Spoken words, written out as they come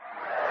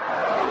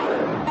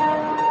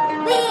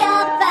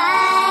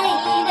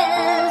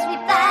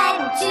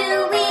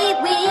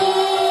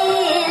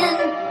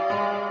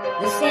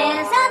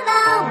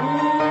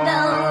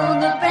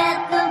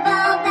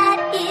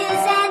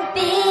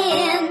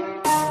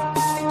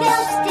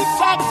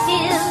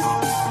perspectives.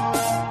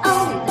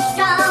 Only the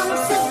strong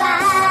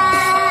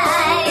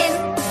survive.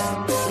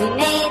 We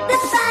made the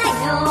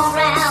final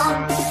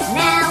round.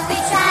 Now we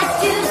try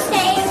to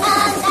stay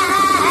alive.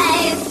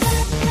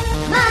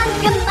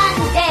 Manga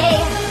Monday,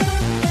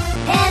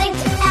 heading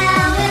to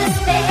outer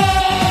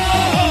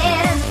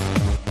space.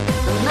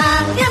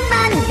 Manga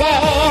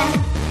Monday,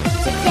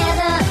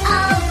 together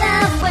all the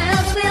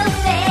worlds will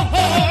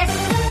face.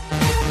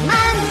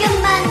 Manga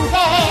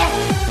Monday,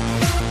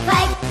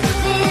 fight to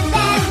live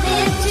and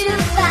live to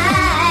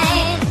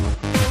fight.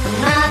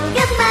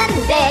 Manga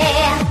Monday,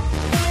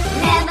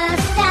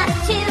 never stop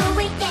till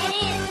we get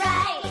it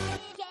right.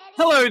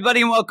 Hello,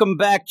 everybody, and welcome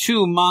back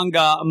to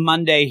Manga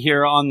Monday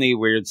here on the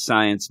Weird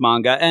Science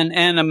Manga and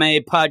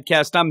Anime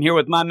Podcast. I'm here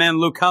with my man,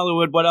 Luke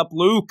Hollywood. What up,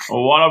 Luke?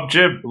 What up,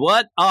 Jim?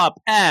 What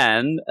up?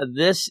 And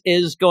this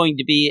is going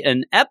to be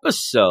an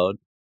episode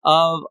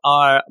of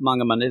our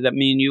Manga Monday that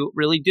me and you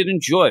really did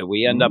enjoy.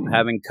 We end up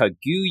having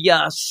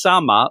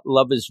Kaguya-sama,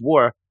 Love is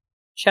War,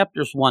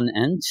 chapters 1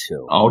 and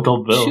 2. Oh,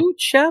 don't bill. 2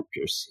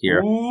 chapters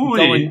here Ooh-wee.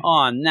 going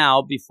on.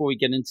 Now, before we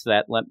get into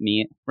that, let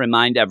me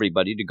remind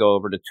everybody to go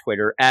over to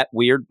Twitter at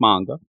Weird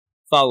Manga.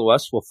 Follow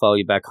us. We'll follow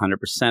you back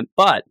 100%.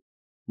 But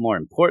more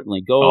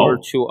importantly, go over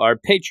to our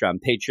Patreon,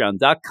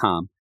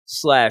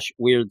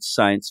 patreon.com/Weird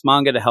Science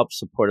Manga to help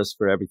support us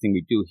for everything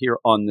we do here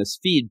on this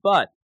feed.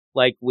 But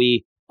like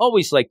we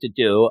always like to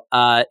do,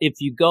 if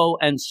you go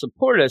and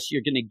support us,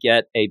 you're going to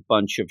get a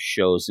bunch of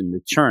shows in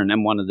return.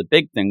 And one of the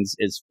big things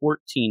is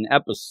 14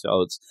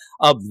 episodes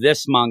of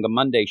this Manga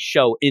Monday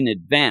show in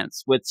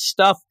advance with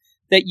stuff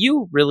that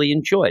you really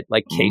enjoyed,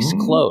 like Case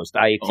Closed,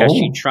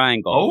 Ayakashi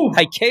Triangle.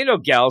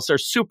 Hokkaido gals are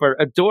super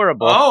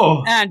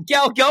adorable. And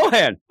Gal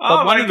Gohan.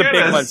 But one of the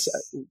big ones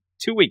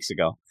 2 weeks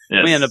ago.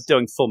 Yes. We ended up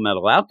doing Full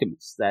Metal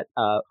Alchemist that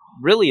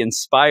really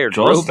inspired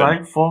Just Ruben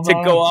like Full to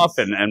Metal go off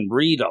Alchemist. and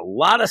read a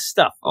lot of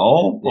stuff.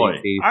 Oh, boy.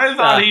 I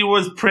thought uh, he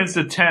was Prince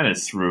of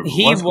Tennis, Ruben.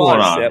 He What's going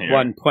was on at here?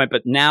 one point,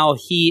 but now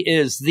he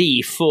is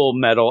the Full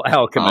Metal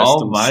Alchemist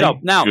Oh, my himself.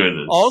 Now,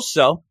 goodness.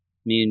 also,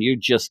 me and you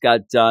just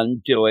got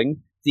done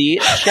doing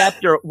the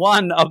chapter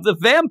 1 of the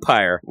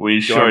Vampire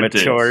We sure did.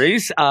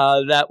 Dormitories.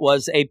 That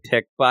was a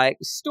pick by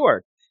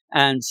Stork.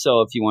 And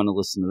so if you want to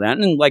listen to that,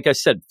 and like I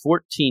said,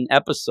 14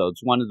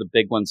 episodes, one of the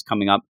big ones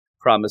coming up,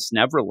 Promise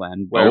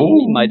Neverland, where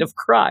we might have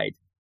cried.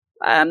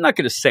 I'm not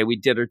going to say we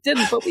did or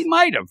didn't, but we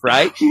might have,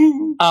 right?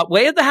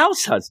 Way of the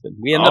House Husband.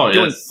 We ended up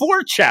doing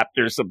 4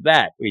 chapters of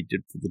that. We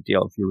did for the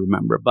deal, if you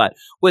remember. But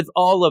with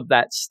all of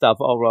that stuff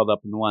all rolled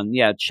up in one,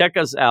 check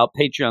us out,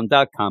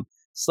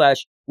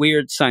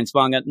 patreon.com/Weird Science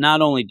Manga.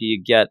 Not only do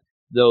you get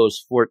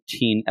those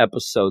 14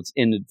 episodes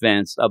in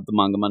advance of the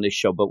Manga Monday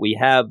show, but we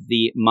have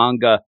the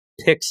Manga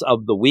Picks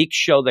of the Week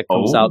show that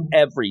comes out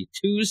every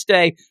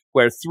Tuesday,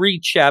 where 3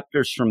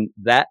 chapters from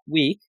that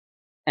week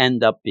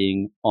end up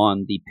being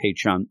on the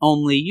Patreon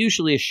only,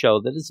 usually a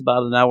show that is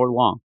about an hour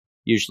long.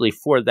 Usually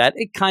for that,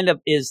 it kind of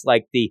is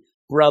like the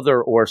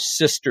brother or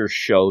sister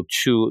show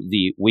to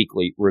the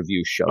weekly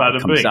review show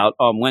that comes out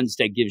on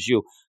Wednesday, gives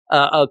you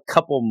a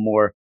couple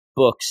more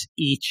books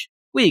each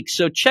week.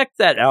 So check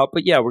that out.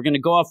 But we're going to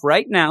go off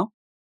right now.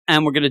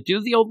 And we're going to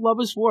do the old Love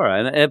is War.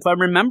 And if I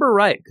remember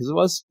right, because it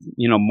was,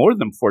 more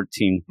than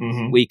 14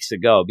 weeks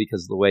ago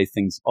because of the way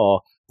things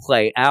all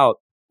play out,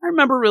 I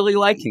remember really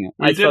liking it.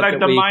 We did like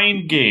the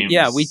mind games.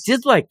 Yeah, we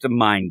did like the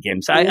mind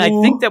games. I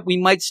think that we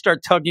might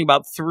start talking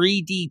about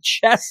 3D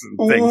chess and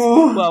things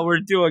while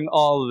we're doing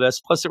all of this.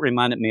 Plus, it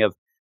reminded me of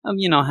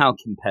how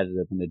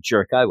competitive and a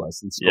jerk I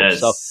was in school. Yes.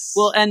 So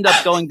we'll end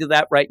up going to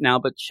that right now,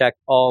 but check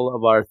all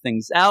of our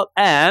things out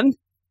and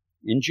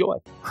enjoy.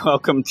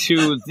 Welcome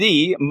to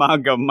the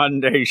Manga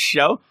Monday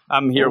show.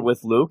 I'm here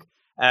with Luke,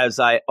 as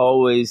I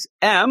always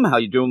am. How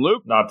you doing,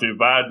 Luke? Not too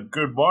bad.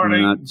 Good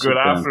morning, good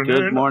afternoon,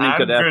 good morning,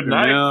 good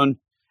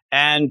afternoon,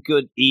 and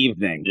good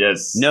evening.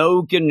 Yes.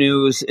 No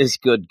GNUs is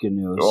good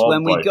GNUs.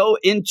 When we go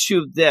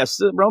into this,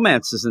 the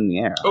romance is in the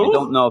air. I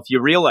don't know if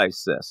you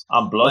realize this.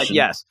 I'm blushing. But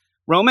yes,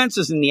 romance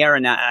is in the air,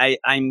 and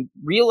I'm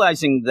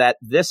realizing that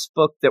this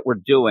book that we're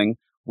doing,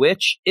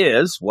 which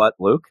is what,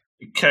 Luke?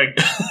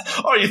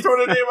 Oh, you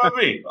throw the name on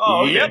me.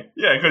 Oh, okay. Yep.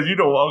 Yeah, because you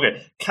know,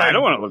 okay. I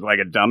don't want to look like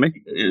a dummy.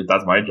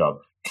 That's my job.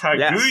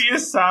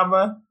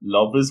 Kaguya-sama,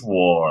 Love is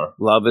War.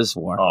 Love is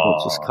War. We'll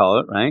just call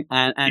it, right?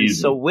 And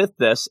so with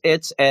this,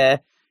 it's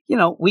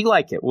we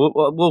like it.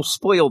 We'll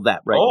spoil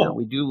that right now.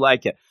 We do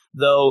like it.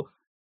 Though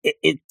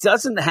it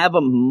doesn't have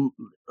a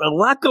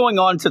lot going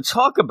on to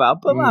talk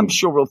about, but I'm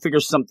sure we'll figure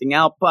something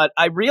out. But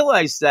I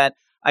realized that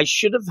I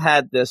should have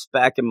had this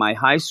back in my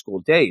high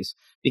school days,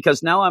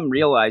 because now I'm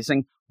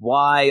realizing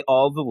why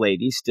all the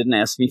ladies didn't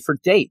ask me for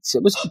dates.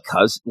 It was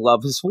because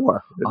Love is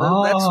War.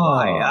 That's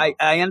why.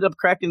 I ended up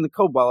cracking the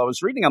code while I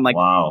was reading. I'm like,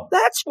 wow,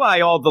 that's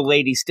why all the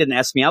ladies didn't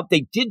ask me out.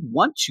 They did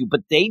want to,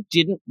 but they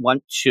didn't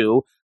want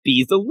to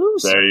be the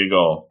loser. There you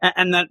go.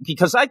 And that,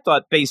 because I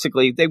thought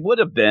basically they would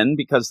have been,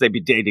 because they'd be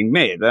dating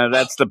me.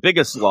 That's the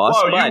biggest loss.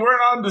 Wow, you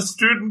weren't on the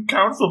student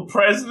council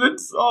president?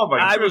 Oh,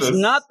 my goodness. I was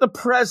not the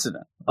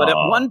president. But at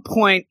one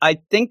point, I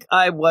think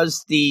I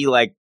was the,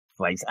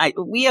 place.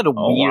 We had a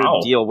weird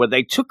deal where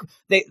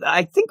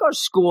I think our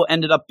school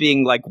ended up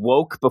being like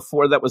woke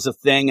before that was a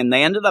thing, and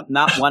they ended up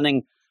not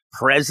wanting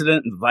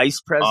president and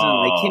vice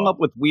president. They came up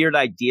with weird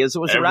ideas. It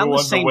was around the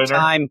same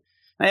time.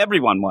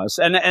 Everyone was.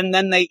 And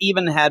then they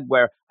even had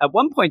where at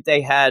one point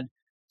they had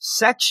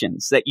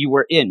sections that you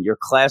were in, your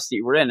class that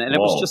you were in. And it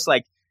was just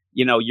like,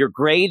 your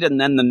grade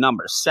and then the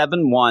number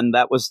 7-1.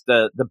 That was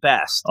the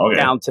best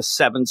down to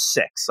 7-6.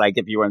 Like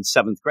if you were in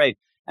 7th grade.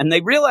 And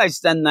they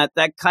realized then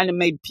that kind of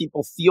made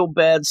people feel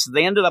bad. So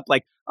they ended up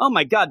like, oh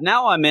my God,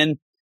 now I'm in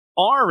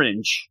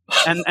orange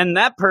and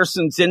that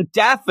person's in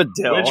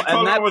daffodil. Which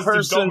and that was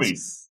person's, the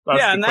dummies?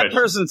 That's and that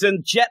person's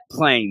in jet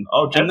plane.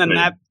 Oh, jet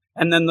plane.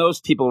 And then those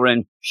people were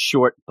in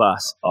short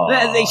bus.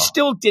 They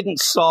still didn't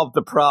solve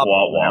the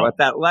problem there with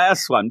that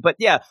last one. But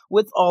yeah,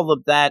 with all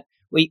of that,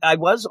 I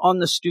was on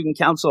the student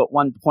council at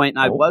one point,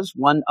 and I was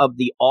one of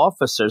the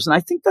officers. And I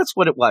think that's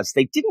what it was.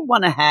 They didn't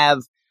want to have,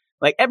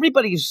 like,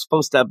 everybody's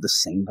supposed to have the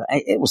same. But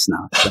it was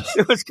nonsense.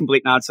 It was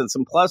complete nonsense.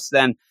 And plus,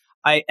 then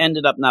I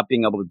ended up not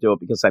being able to do it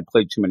because I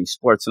played too many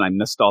sports and I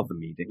missed all the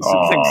meetings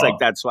and things like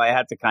that. So I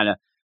had to kind of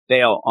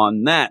bail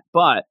on that.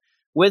 But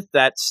with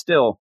that,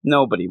 still,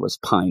 nobody was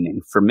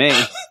pining for me.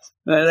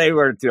 They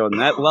were doing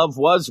that. Love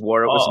was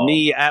war. It was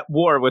me at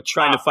war with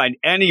trying to find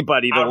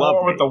anybody to love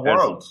war me. with the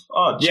world.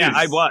 Oh, geez. Yeah,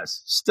 I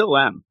was. Still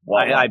am.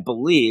 I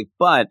believe.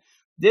 But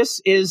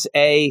this is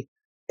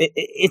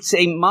it's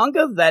a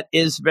manga that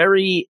is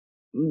very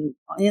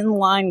in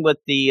line with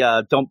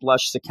the Don't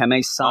Blush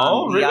Sakeme-san.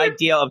 Oh, really? The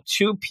idea of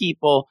two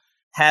people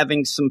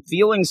having some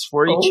feelings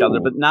for each other,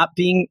 but not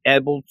being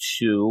able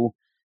to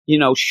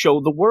show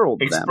the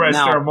world. Express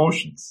their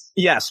emotions.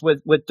 Yes,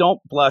 with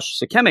Don't Blush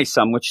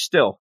Sakeme-san, which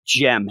still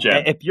gem.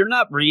 If you're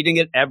not reading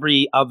it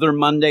every other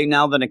Monday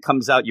now that it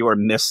comes out, you are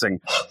missing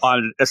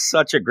on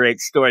such a great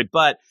story.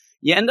 But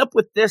you end up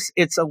with this,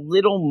 it's a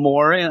little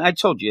more, and I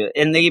told you,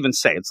 and they even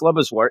say it's Love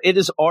is War. It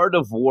is Art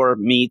of War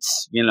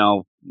meets,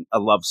 a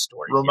love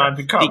story.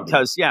 Romantic comedy.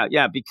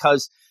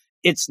 Because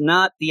it's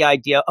not the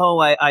idea,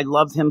 I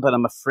love him, but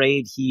I'm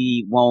afraid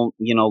he won't,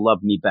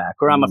 love me back.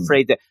 Or I'm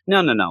afraid that,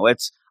 no.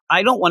 It's,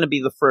 I don't want to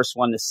be the first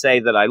one to say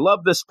that I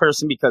love this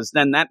person because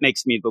then that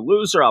makes me the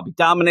loser. I'll be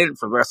dominated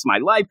for the rest of my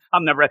life.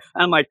 I'm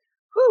like,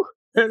 whew,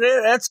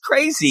 that's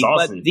crazy.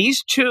 Saucy. But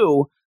these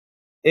two,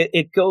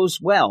 it goes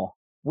well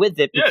with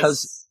it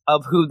because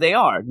of who they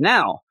are.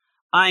 Now,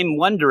 I'm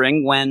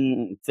wondering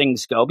when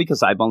things go,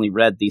 because I've only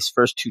read these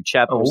first 2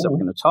 chapters that we're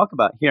going to talk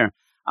about here.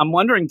 I'm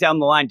wondering down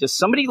the line, does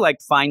somebody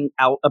find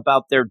out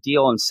about their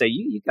deal and say,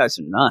 you guys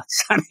are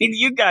nuts? I mean,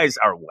 you guys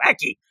are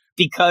wacky,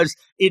 because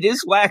it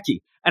is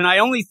wacky. And I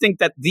only think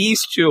that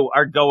these two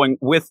are going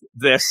with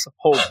this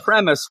whole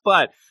premise.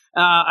 But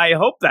I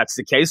hope that's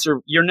the case,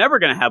 or you're never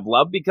going to have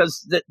love,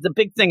 because the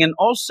big thing, and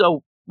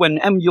also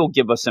you'll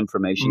give us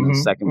information in a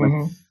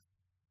second.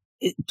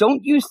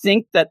 Don't you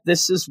think that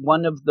this is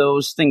one of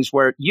those things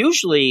where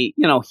usually,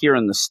 here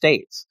in the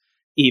States,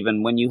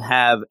 even when you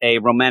have a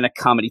romantic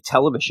comedy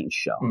television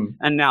show,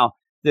 and now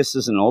this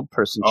is an old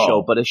person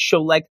show, but a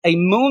show like a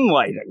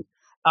Moonlighting,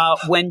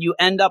 when you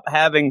end up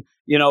having,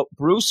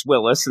 Bruce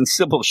Willis and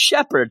Sybil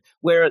Shepherd,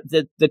 where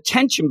the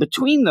tension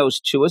between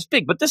those two is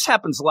big. But this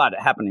happens a lot.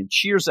 It happened in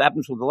Cheers. It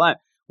happens with a lot.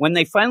 When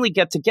they finally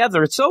get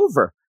together, it's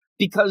over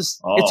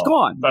because it's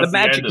gone. The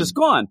magic is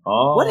gone.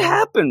 What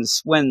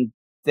happens when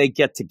they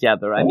get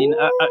together? I mean,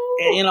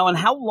 and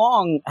how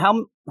long,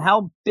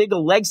 how big a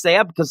legs they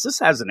have, because this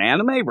has an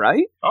anime,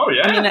 right? Oh,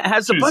 yeah. I mean, it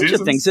has a bunch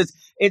of things.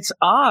 It's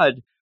odd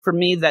for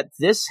me that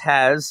this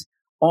has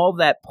all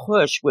that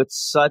push with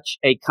such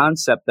a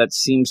concept that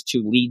seems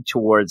to lead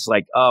towards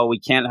we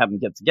can't have them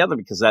get together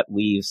because that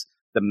leaves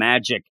the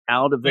magic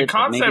out of it. The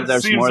concept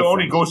seems to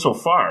only go so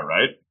far,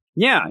 right?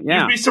 Yeah.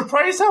 You'd be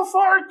surprised how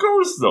far it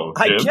goes, though,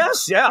 Tim. I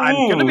guess, yeah.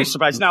 I'm going to be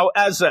surprised. Now,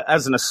 as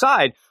an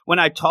aside, when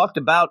I talked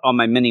about on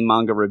my mini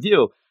manga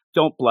review,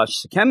 Don't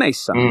Blush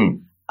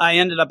Sakeme-san, I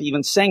ended up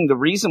even saying the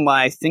reason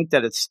why I think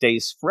that it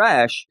stays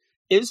fresh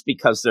is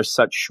because they're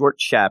such short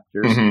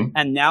chapters,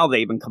 and now they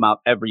even come out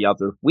every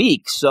other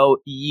week. So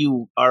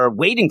you are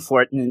waiting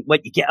for it, and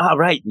what you get,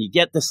 and you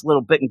get this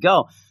little bit and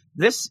go.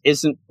 This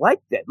isn't like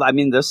that. I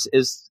mean, this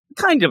is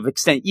kind of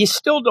extended. You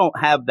still don't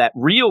have that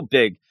real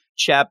big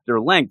chapter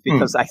length,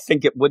 because I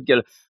think it would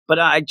get. But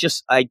I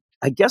guess I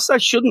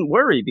shouldn't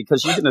worry,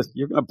 because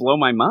you're gonna blow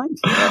my mind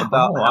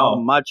about how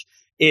much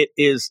it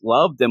is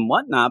loved and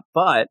whatnot.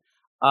 But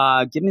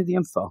give me the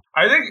info.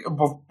 I think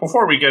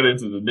before we get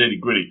into the nitty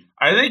gritty,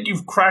 I think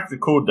you've cracked the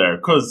code there,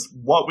 because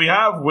what we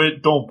have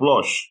with Don't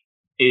Blush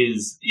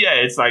is,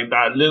 it's like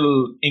that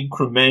little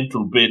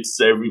incremental bits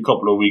every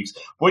couple of weeks,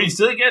 but you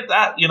still get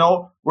that,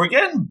 we're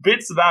getting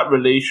bits of that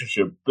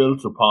relationship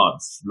built upon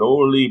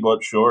slowly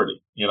but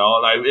surely,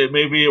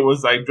 maybe it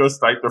was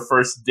just like the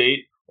first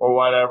date or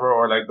whatever,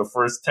 or like the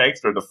first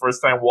text or the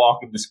first time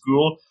walking to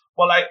school,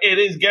 but it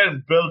is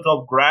getting built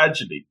up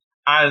gradually,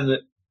 and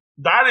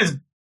that is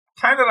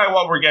kind of like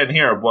what we're getting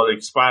here, but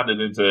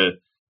expanded into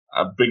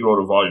a big load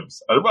of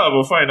volumes. Well,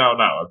 we'll find out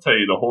now. I'll tell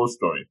you the whole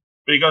story.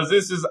 because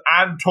this is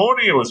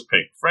Antonio's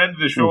pick. Friend of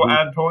the show,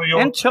 Antonio.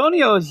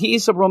 Antonio,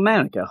 he's a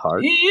romantic at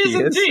heart. He is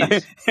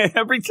indeed.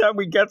 Every time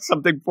we get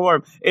something for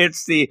him,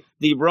 it's the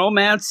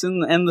romance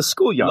and the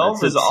schoolyard.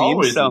 Love is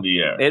always in the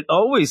air. It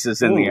always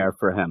is in the air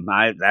for him.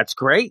 That's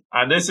great.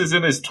 And this is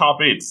in his top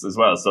 8s as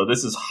well. So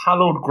this is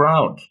hallowed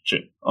ground,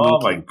 Jim.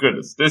 Oh my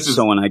goodness. This is.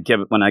 So when I give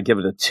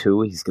it a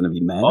 2, he's going to be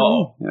mad at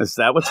me? Is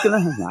that what's going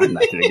to happen? I'm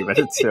not going to give it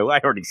a 2. I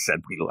already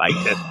said we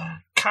liked it.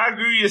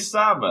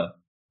 Kaguya-sama.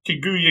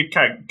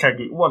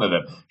 One of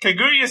them.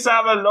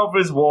 Kaguya-sama Love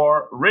is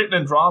War, written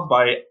and drawn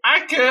by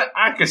Aka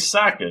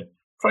Akasaka.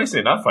 Try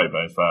saying that 5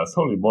 times fast.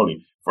 Holy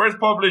moly. First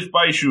published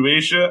by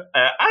Shueisha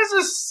as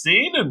a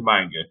seinen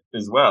manga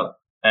as well.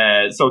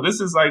 So this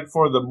is like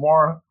for the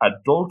more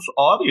adult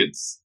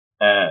audience.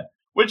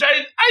 Which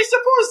I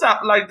suppose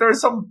that like there's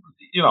some,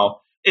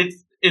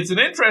 it's an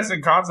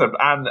interesting concept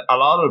and a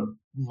lot of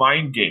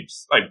mind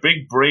games, like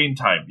big brain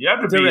time. You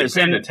have to be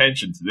paying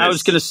attention to this. I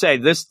was going to say,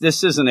 this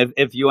isn't,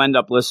 if you end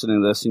up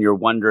listening to this and you're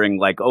wondering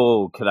like,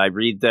 oh, could I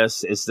read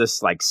this? Is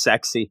this like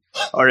sexy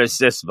or is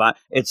this,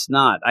 it's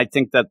not. I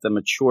think that the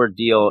mature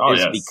deal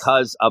is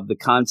because of the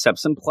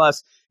concepts and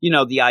plus,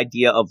 the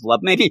idea of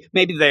love. Maybe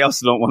they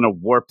also don't want to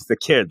warp the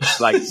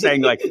kids, like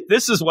saying like,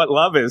 this is what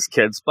love is,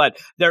 kids. But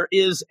there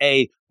is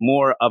a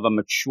more of a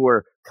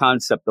mature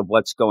concept of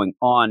what's going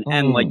on.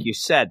 And like you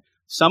said,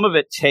 some of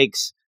it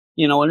takes,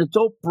 an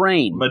adult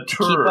brain to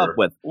keep up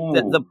with.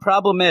 The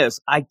problem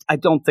is, I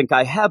don't think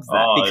I have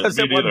that because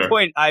at one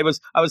point I was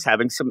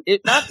having some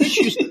not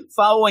issues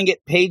following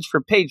it page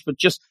for page, but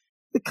just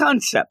the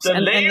concepts. The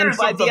layers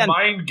of the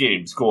mind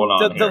games going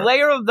on the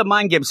layer of the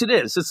mind games, it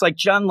is. It's like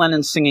John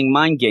Lennon singing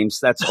Mind Games.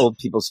 That's old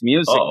people's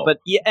music. But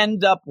you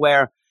end up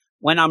where,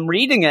 when I'm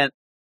reading it,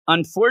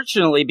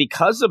 unfortunately,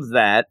 because of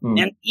that,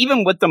 and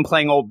even with them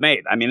playing Old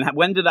Maid, I mean,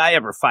 when did I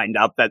ever find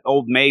out that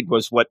Old Maid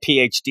was what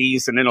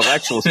PhDs and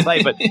intellectuals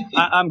play? But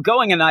I'm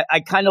going and I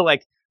kind of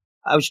like,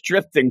 I was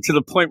drifting to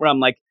the point where I'm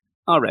like,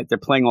 all right, they're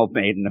playing Old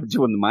Maid and they're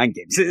doing the mind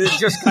games. It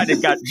just kind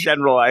of got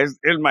generalized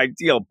in my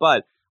deal.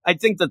 But I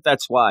think that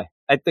that's why.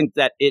 I think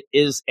that it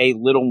is a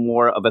little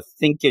more of a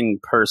thinking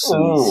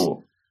person's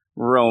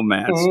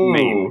romance,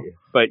 maybe.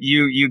 But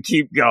you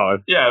keep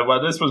going. Yeah,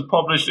 well, this was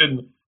published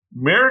in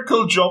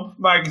Miracle Jump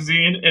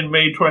magazine in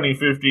May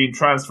 2015,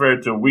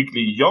 transferred to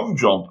Weekly Young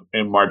Jump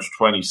in March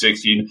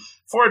 2016,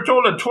 for a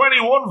total of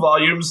 21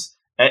 volumes,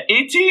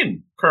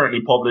 18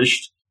 currently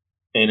published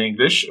in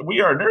English.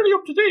 We are nearly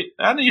up to date,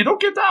 and you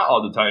don't get that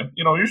all the time.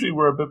 Usually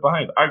we're a bit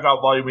behind. I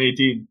got volume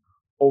 18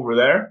 over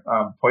there.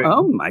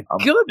 Oh my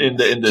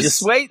goodness! In the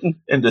just waiting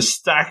in the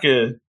stack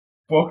of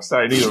books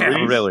I need to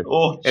read. Really?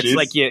 Oh, it's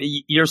like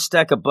your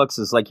stack of books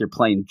is like you're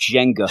playing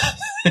Jenga.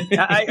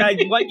 I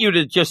want you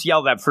to just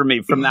yell that for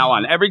me from now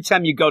on. Every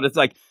time you go to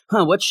like,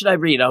 what should I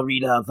read? I'll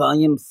read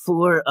volume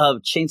 4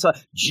 of Chainsaw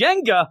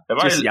Jenga.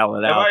 Just yell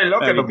it out. If I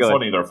look at them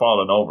funny, they're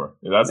falling over.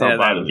 That's how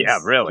bad it is. Yeah,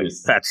 really.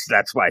 Jeez.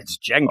 That's why it's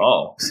Jenga.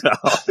 Oh, so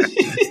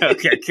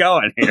okay,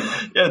 going here.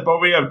 Yes, but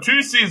we have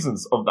 2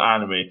 seasons of the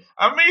anime.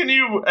 And me and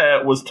you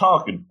was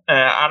talking,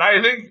 and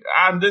I think,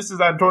 and this is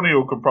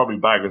Antonio could probably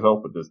back us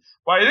up with this,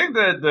 but I think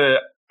that the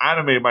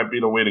anime might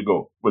be the way to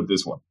go with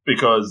this one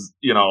because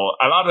a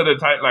lot of the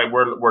time, like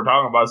we're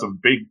talking about some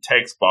big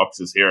text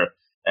boxes here,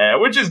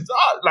 which is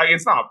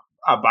it's not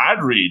a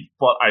bad read,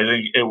 but I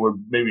think it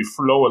would maybe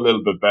flow a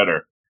little bit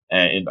better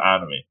in the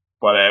anime.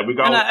 But we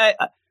got.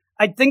 And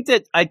I think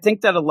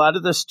that a lot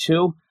of this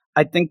too.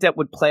 I think that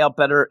would play out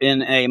better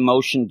in a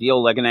motion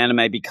deal like an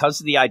anime because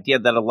of the idea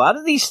that a lot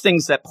of these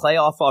things that play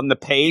off on the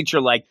page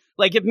are like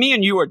if me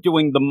and you are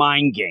doing the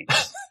mind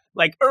games.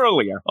 Like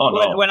earlier,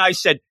 when I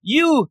said,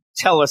 you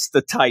tell us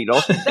the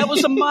title, that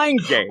was a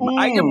mind game.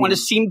 I didn't want to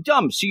seem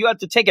dumb, so you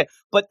had to take it.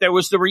 But there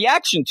was the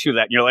reaction to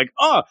that. And you're like,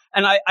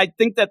 and I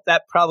think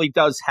that probably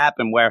does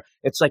happen where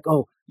it's like,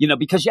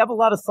 because you have a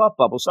lot of thought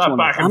bubbles. Too.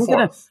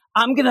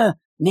 I'm going to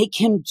make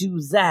him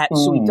do that,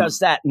 so he does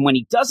that. And when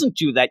he doesn't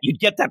do that, you'd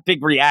get that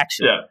big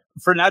reaction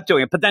for not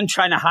doing it. But then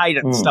trying to hide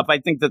it and stuff, I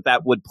think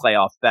that would play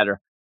off better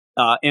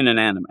in an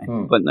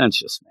anime. But that's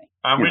just me.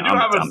 And we do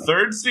have a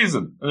 3rd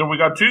season. And we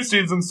got 2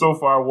 seasons so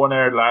far. 1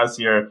 aired last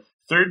year.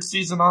 3rd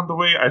season on the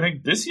way, I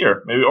think this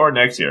year, maybe, or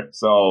next year.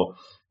 So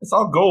it's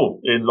all go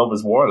in Love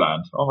is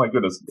Warland. Oh my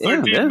goodness.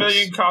 13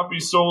 million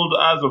copies sold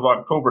as of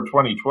October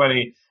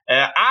 2020.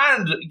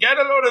 And get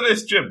a load of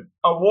this, Jim.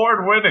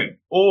 Award winning.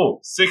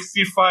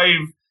 65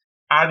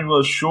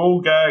 annual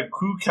Shoga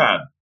Kukan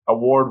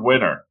award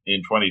winner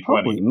in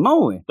 2020. Holy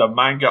moly. The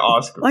manga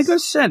Oscars. Like I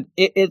said,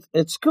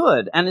 it's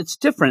good and it's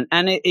different.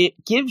 And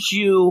it gives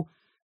you...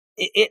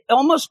 It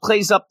almost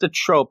plays up the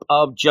trope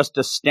of just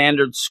a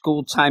standard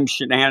school time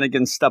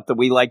shenanigans stuff that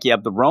we like. You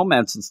have the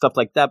romance and stuff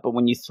like that. But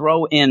when you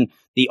throw in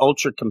the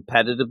ultra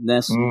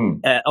competitiveness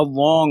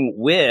along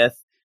with,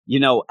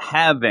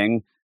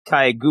 having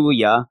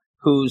Kaguya,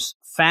 whose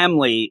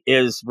family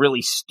is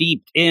really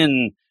steeped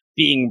in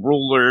being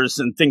rulers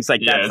and things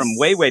like that from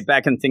way, way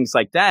back and things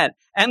like that.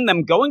 And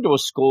them going to a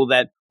school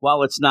that,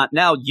 while it's not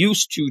now,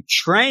 used to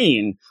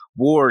train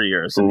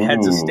warriors and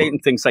heads of state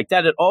and things like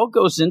that. It all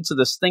goes into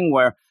this thing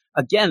where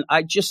again,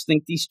 I just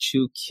think these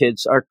two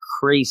kids are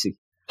crazy.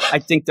 I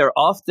think they're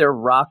off their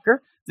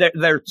rocker.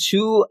 They're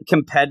too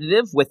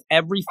competitive with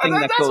everything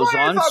that goes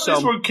why on. I thought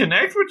this would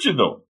connect with you,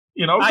 though.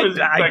 You know,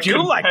 I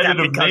do like that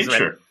because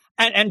nature. of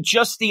it. And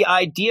just the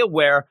idea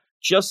where,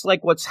 just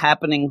like what's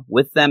happening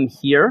with them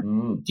here,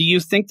 do you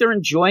think they're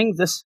enjoying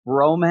this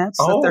romance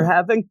that they're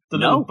having?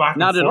 No,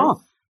 not at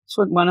all.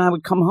 So when I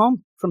would come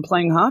home from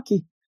playing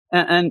hockey,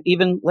 and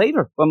even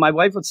later, when my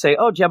wife would say,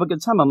 "Oh, did you have a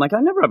good time?" I'm like,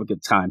 "I never have a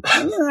good time.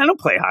 I don't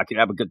play hockey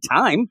to have a good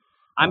time.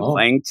 I'm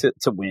playing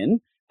to win.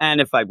 And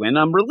if I win,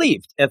 I'm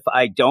relieved. If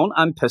I don't,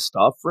 I'm pissed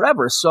off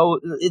forever. So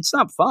it's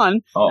not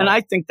fun." And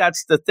I think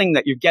that's the thing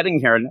that you're getting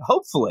here. And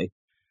hopefully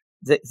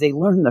they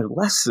learn their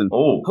lesson.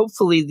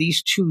 Hopefully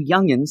these two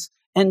youngins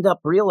end up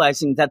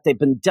realizing that they've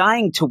been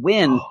dying to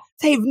win.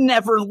 They've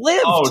never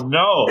lived. Oh,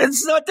 no.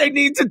 It's what they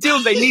need to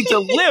do. They need to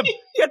live.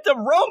 Get the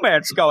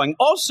romance going.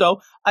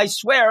 Also, I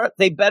swear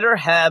they better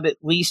have at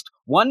least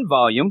one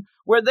volume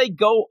where they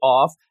go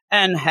off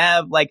and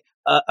have like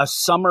a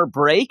summer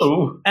break,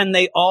 and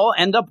they all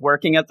end up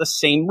working at the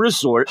same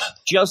resort,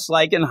 just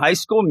like in High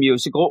School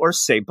Musical or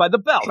Saved by the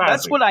Bell. Classic.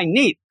 That's what I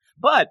need.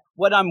 But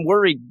what I'm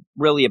worried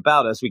really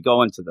about as we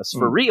go into this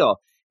for real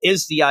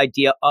is the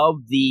idea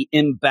of the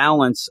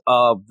imbalance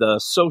of the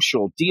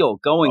social deal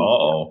going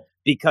there.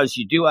 Because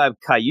you do have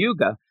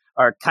Kaguya,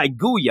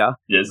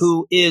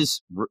 who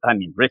is,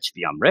 rich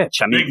beyond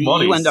rich. I mean,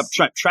 you end up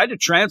try to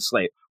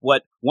translate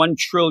what 1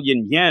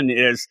 trillion yen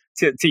is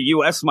to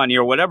U.S. money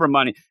or whatever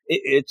money.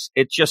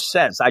 It just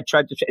says,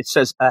 it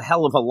says a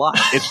hell of a lot.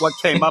 It's what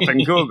came up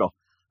in Google.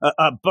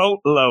 A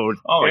boatload.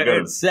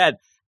 It said.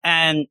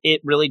 And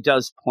it really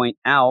does point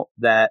out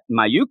that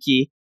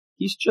Mayuki,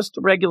 he's just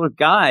a regular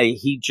guy.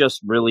 He just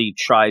really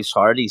tries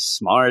hard. He's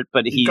smart,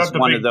 but he's got the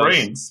one big of those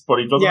brains, but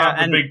he doesn't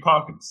have the big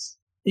pockets.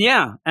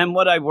 Yeah, and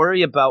what I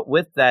worry about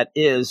with that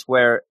is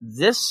where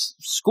this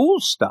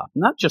school stuff,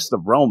 not just the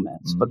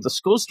romance, but the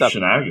school stuff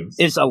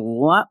is a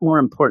lot more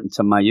important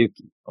to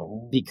Mayuki.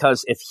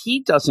 Because if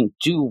he doesn't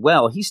do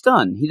well, he's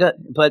done.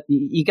 But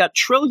you got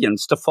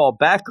trillions to fall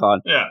back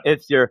on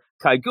if you're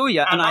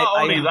Kaguya. And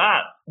not only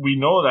that, we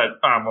know that,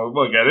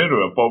 we'll get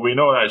into it, but we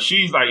know that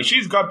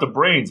she's got the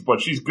brains,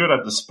 but she's good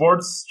at the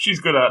sports. She's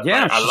good at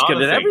she's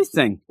good at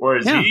everything.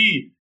 Whereas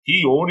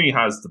he only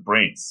has the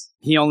brains.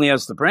 He only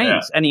has the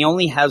brains, and he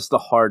only has the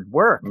hard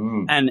work.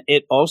 And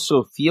it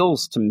also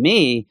feels to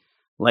me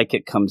like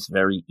it comes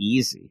very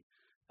easy,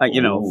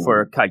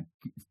 for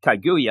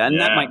Kaguya. And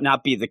that might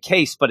not be the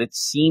case, but it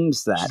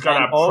seems that. She's got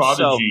that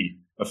prodigy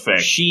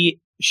effect.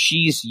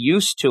 She's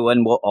used to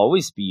and will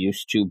always be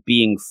used to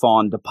being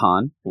fawned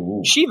upon.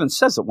 She even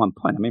says at one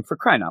point, for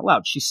crying out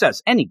loud, she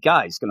says, any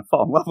guy's going to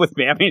fall in love with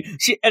me.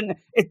 And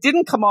it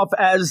didn't come off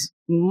as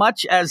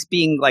much as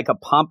being like a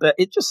pomp.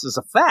 It just is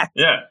a fact.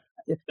 Yeah,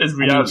 it's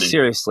reality.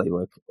 Seriously,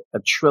 look,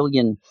 1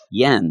 trillion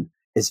yen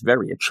is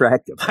very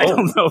attractive. I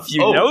don't know if you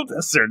know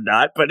this or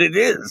not, but it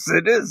is.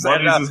 It is.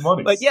 Money's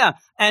money. But yeah,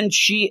 and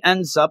she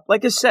ends up,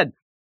 like I said,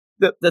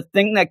 the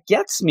thing that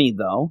gets me,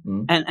 though,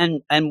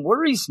 and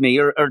worries me,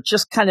 or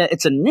just kind of,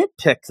 it's a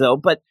nitpick, though,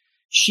 but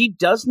she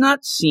does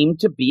not seem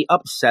to be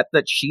upset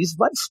that she's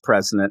vice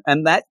president.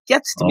 And that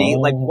gets to me,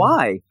 like,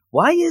 why?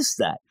 Why is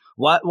that?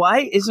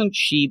 Why isn't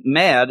she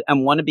mad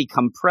and want to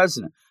become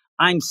president?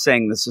 I'm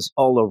saying this is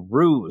all a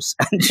ruse.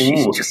 And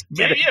she's just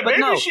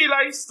maybe she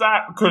likes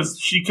that because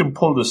she can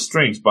pull the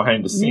strings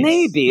behind the scenes.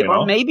 Maybe,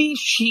 or maybe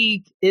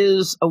she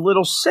is a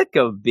little sick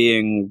of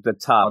being the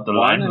top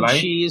one, and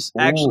she's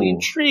actually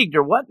intrigued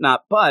or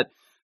whatnot. But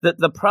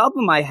the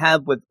problem I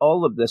have with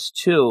all of this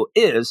too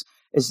is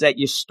that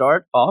you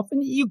start off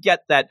and you get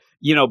that,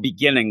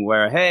 beginning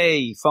where,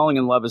 hey, falling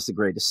in love is the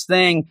greatest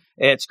thing.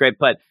 It's great,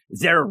 but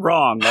they're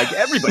wrong. Like,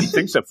 everybody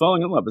thinks that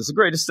falling in love is the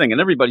greatest thing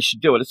and everybody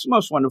should do it. It's the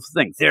most wonderful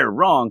thing. They're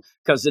wrong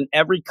because in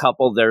every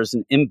couple, there's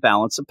an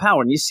imbalance of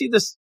power. And you see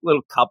this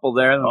little couple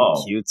there,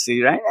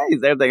 cutesy, right? Hey,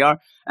 there they are.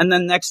 And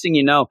then next thing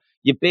you know,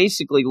 you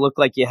basically look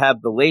like you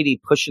have the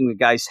lady pushing the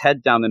guy's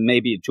head down and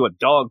maybe into a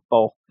dog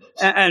bowl.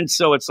 And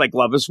so it's like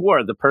love is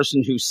war. The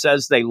person who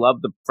says they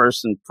love the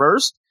person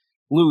first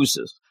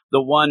loses.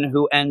 The one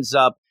who ends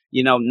up,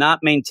 not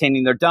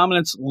maintaining their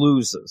dominance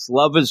loses.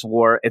 Love is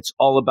war. It's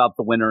all about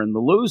the winner and the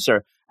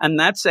loser.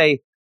 And it's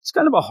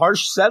kind of a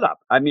harsh setup.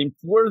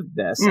 For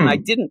this. And I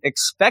didn't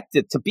expect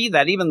it to be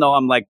that, even though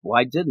I'm like,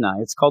 why didn't I?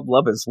 It's called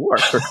Love is War,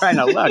 for crying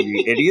out loud,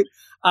 you idiot.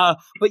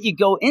 But you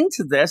go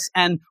into this,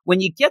 and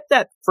when you get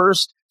that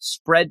first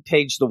spread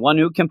page, the one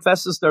who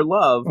confesses their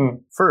love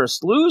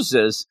first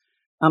loses.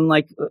 I'm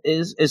like,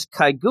 is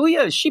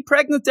Kaguya, is she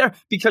pregnant there?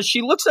 Because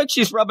she looks like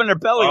she's rubbing her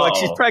belly like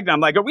she's pregnant. I'm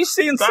like, are we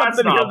seeing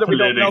something here that we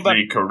don't know about?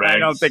 Correct.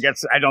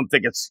 I don't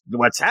think it's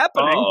what's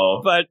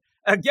happening. But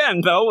again,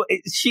 though,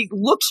 she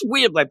looks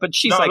weird. But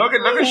she's like, look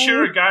at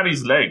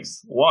Shiragani's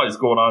legs. What is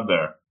going on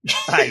there?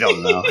 I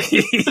don't know.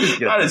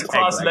 That is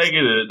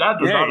cross-legged. That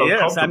does not look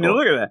comfortable.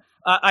 Look at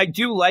that. I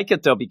do like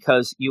it though,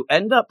 because you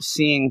end up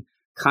seeing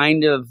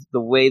kind of the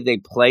way they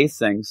play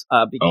things.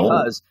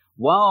 Because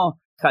while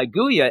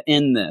Kaguya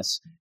in this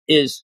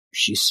is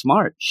she's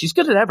smart. She's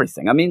good at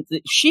everything. I mean,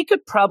 she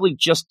could probably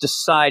just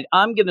decide,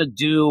 I'm going to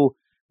do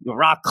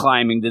rock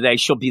climbing today.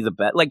 She'll be the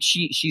best. Like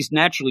she's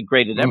naturally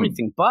great at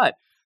everything. But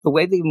the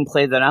way they even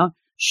play that out,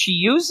 she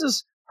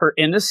uses her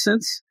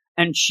innocence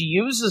and she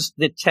uses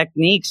the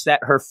techniques that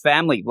her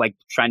family, like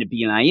trying to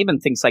be naive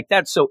and things like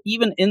that. So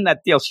even in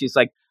that deal, she's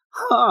like,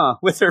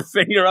 with her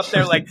finger up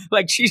there, like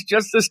she's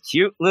just this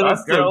cute little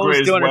girl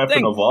who's doing her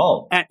thing. Of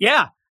all. And,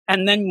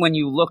 and then when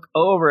you look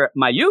over at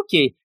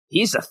Mayuki,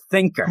 he's a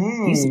thinker.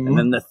 And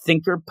then the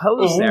thinker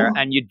pose there,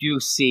 and you do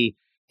see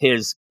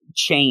his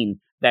chain,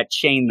 that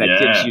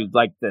gives you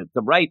like the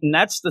right. And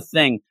that's the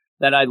thing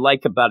that I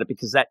like about it,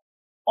 because that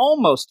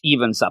almost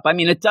evens up. I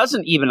mean, it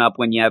doesn't even up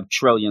when you have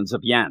trillions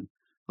of yen,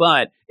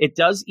 but it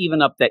does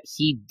even up that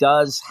he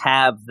does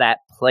have that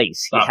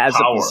place. He has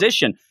power. A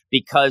position,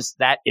 because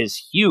that is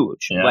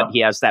huge. Yeah. But he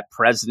has that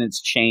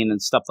president's chain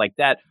and stuff like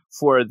that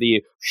for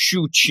the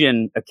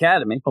Shuchin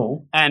Academy.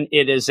 And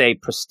it is a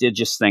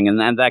prestigious thing.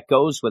 And that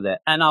goes with it.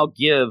 And I'll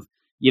give,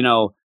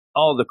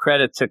 all the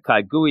credit to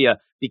Kaguya,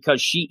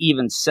 because she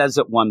even says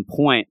at one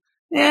point,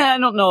 I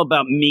don't know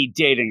about me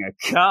dating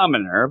a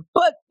commoner,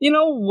 but you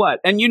know what?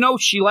 And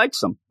she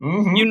likes him.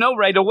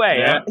 Right away.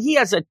 Yeah. He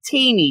has a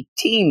teeny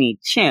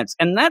chance.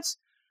 And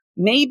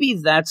maybe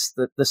that's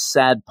the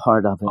sad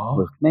part of it,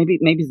 Luke.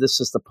 Maybe this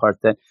is the part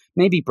that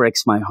maybe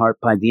breaks my heart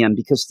by the end,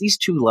 because these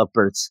two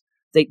lovebirds,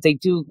 they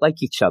do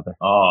like each other.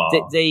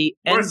 They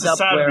Where's end the up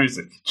sad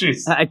music?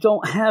 Jeez. I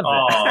don't have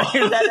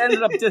it. That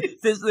ended up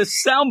the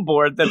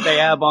soundboard that they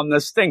have on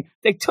this thing.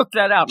 They took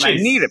that out, and I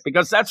need it,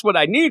 because that's what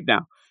I need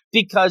now.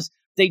 Because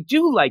they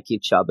do like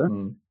each other.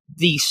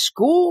 The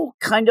school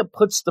kind of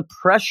puts the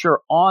pressure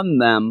on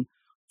them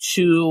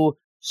to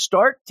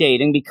start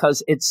dating,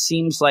 because it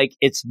seems like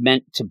it's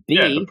meant to be.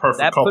 The perfect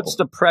that couple. Puts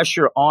the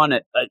pressure on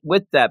it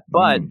with that.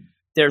 But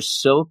they're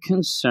so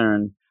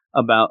concerned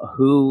about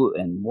who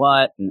and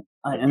what,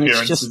 and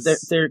it's just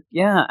they're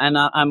and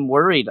I'm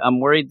worried. I'm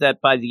worried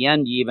that by the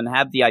end you even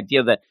have the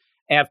idea that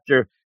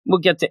after we'll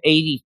get to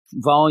 80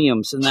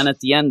 volumes, and then at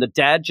the end the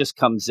dad just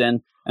comes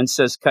in and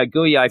says,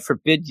 Kaguya, I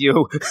forbid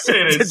you to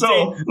date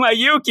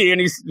Mayuki.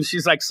 And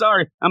she's like,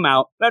 sorry, I'm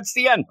out. That's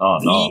the end.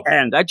 The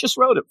end. I just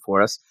wrote it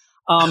for us.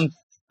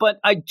 But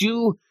I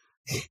do,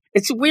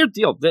 it's a weird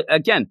deal.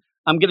 Again,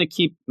 I'm going to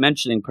keep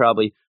mentioning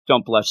probably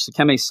Don't Blush,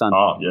 Sakeme-san.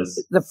 Yes.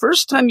 The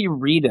first time you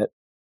read it,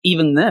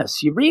 even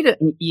this, you read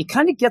it and you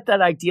kind of get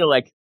that idea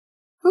like,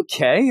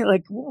 okay,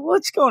 like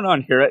what's going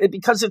on here?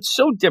 Because it's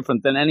so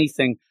different than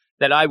anything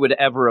that I would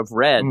ever have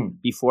read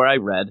before I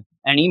read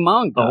any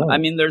manga. I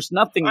mean, there's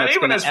nothing that's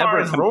going to ever compare.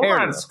 Even as far as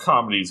romance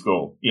comedies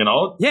go,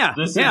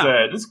 this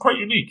is quite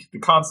unique, the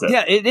concept.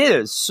 Yeah, it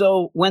is.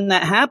 So when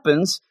that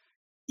happens,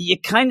 you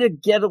kind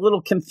of get a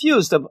little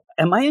confused of,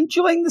 am I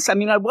enjoying this? I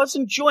mean, I was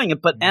enjoying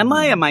it, but am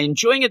I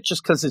enjoying it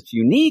just because it's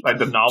unique? Like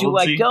the novelty? Do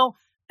I go?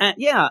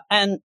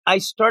 And I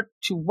start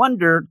to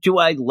wonder, do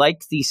I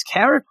like these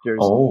characters?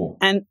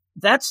 And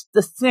that's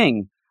the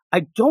thing.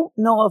 I don't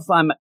know if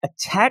I'm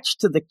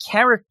attached to the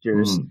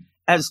characters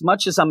as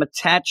much as I'm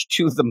attached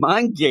to the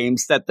mind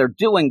games that they're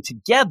doing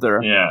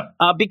together.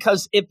 Yeah.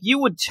 Because if you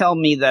would tell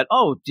me that,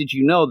 did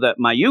you know that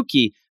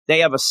Mayuki, they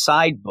have a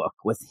side book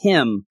with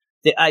him,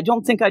 I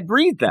don't think I'd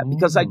read that,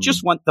 because I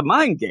just want the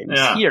mind games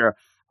here,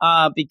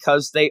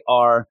 because they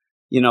are,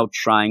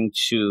 trying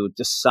to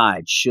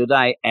decide, should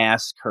I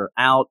ask her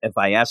out? If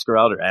I ask her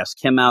out or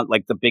ask him out,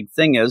 like the big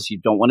thing is you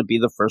don't want to be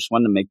the first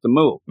one to make the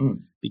move,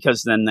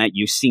 because then that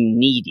you seem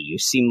needy. You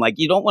seem like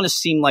you don't want to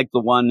seem like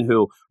the one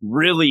who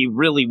really,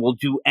 really will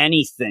do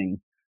anything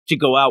to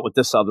go out with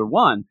this other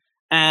one.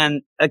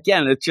 And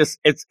again,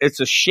 it's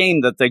a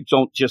shame that they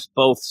don't just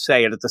both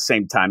say it at the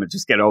same time and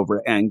just get over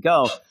it and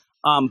go.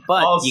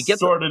 But all you get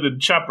sorted in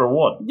chapter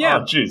 1.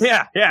 Yeah,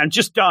 and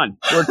just done.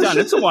 We're done.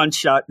 It's a one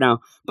shot now.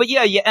 But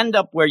yeah, you end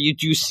up where you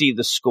do see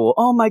the school.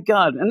 Oh my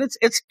God. And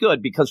it's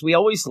good, because we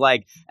always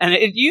and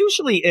it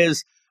usually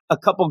is a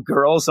couple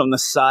girls on the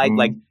side,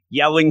 like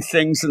yelling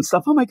things and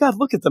stuff. Oh my God,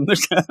 look at them.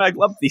 I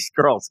love these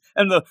girls.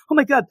 And oh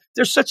my God,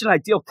 they're such an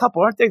ideal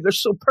couple, aren't they? They're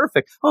so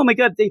perfect. Oh my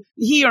God,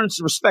 he earns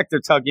the respect.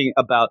 They're talking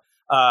about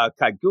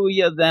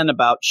Kaguya then,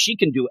 about she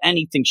can do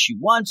anything she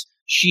wants.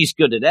 She's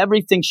good at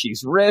everything.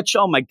 She's rich.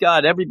 Oh my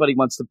God, everybody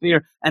wants the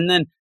beer. And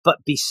then, but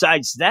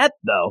besides that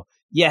though,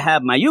 you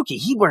have Mayuki.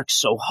 He works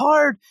so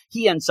hard.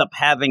 He ends up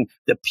having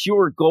the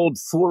pure gold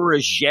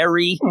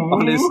fourragere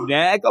on his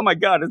neck. Oh my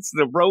God, it's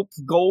the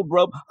gold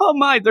rope. Oh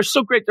my, they're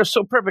so great. They're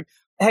so perfect.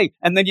 Hey,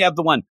 and then you have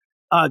the one,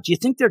 do you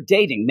think they're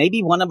dating?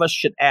 Maybe one of us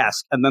should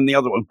ask. And then the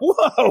other one,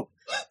 whoa,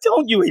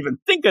 don't you even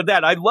think of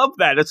that. I love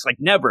that. It's like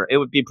never. It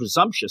would be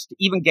presumptuous to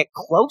even get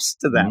close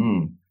to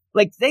them.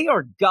 Like they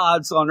are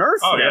gods on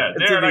earth.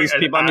 They're these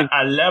people.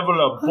 A level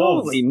above.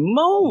 Holy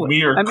moly!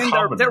 Mere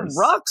they're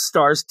rock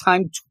stars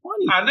times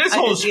 20. And this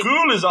whole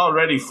school is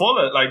already full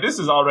of this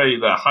is already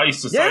the high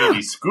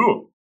society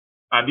school,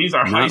 and these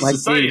are high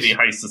society.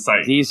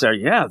 These are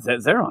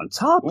they're on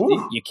top.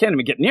 You can't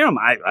even get near them.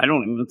 I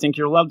don't even think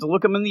you're allowed to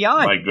look them in the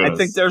eye. My goodness. I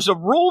think there's a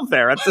rule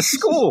there at the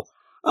school.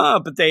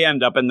 But they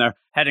end up and they're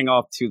heading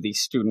off to the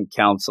student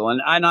council.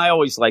 And I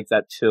always like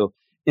that too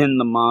in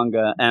the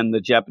manga and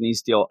the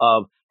Japanese deal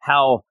of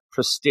how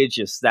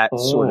prestigious that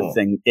sort of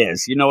thing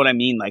is. You know what I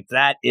mean? Like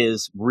that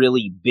is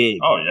really big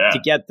to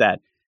get that.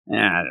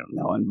 I don't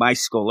know. In my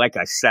school, like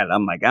I said,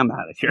 I'm out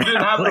of here. You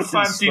didn't have the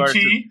fancy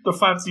tea, the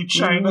fancy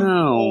china?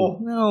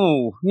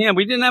 No. Yeah,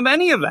 we didn't have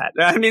any of that.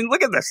 I mean,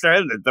 look at this. They're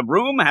in the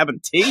room having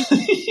tea.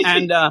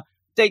 And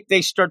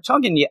they start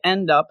talking. You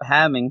end up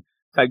having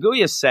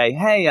Kaguya say,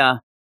 hey,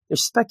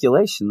 there's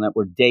speculation that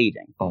we're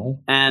dating.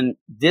 And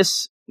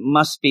this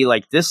must be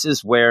like, this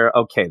is where,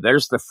 okay,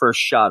 there's the first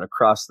shot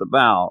across the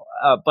bow.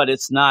 But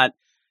it's not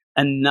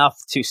enough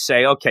to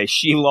say, okay,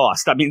 she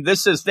lost. I mean,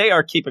 they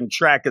are keeping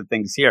track of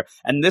things here.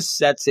 And this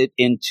sets it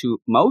into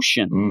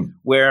motion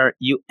where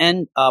you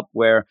end up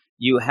where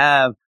you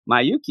have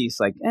Mayuki's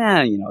like,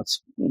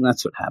 that's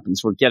what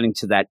happens. We're getting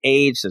to that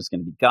age. There's going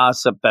to be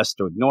gossip. Best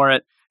to ignore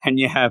it. And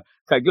you have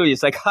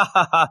Kaguya's like, ha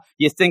ha ha,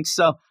 you think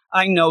so?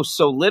 I know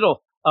so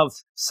little of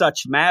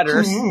such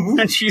matters.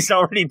 And she's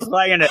already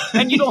playing it.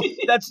 And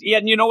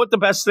and you know what the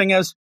best thing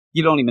is?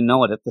 You don't even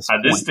know it at this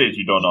point. At this stage,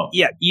 you don't know.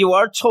 Yeah, you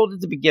are told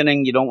at the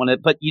beginning you don't want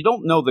it, but you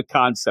don't know the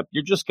concept.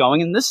 You're just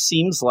going, and this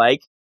seems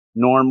like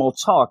normal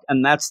talk.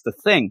 And that's the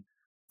thing.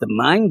 The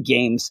mind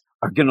games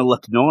are going to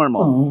look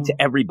normal to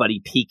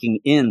everybody peeking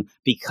in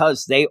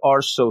because they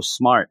are so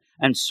smart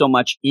and so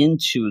much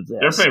into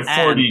this. They're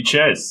playing 4D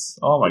chess.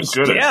 Oh, my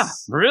goodness. Yeah,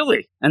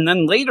 really. And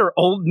then later,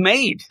 old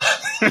maid.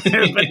 But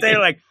they're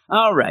like,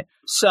 all right.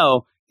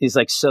 So he's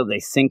like, so they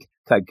think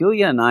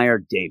Kaguya and I are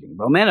dating.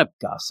 Romantic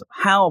gossip.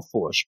 How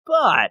foolish.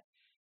 But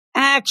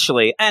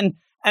actually, and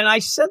I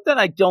said that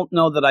I don't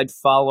know that I'd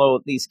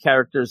follow these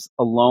characters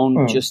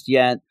alone just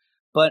yet,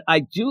 but I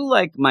do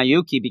like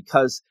Mayuki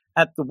because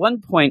at the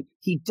one point,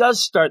 he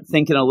does start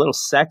thinking a little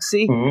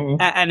sexy,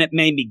 and it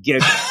made me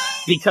giggle.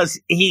 Because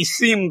he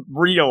seemed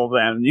real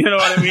then. You know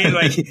what I mean?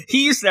 Like,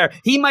 he's there.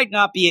 He might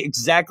not be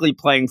exactly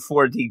playing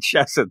 4D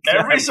chess at that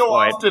Every so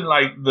point. often,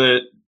 like,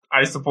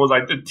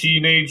 the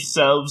teenage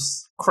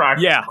selves crack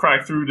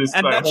through this.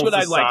 And that's what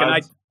I like.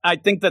 And I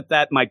think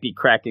that might be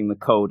cracking the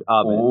code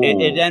of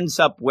it. It ends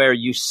up where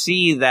you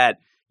see that,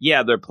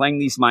 yeah, they're playing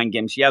these mind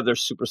games. Yeah, they're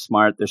super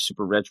smart. They're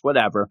super rich,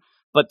 whatever.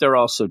 But they're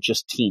also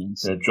just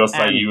teens. They're just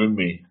like you and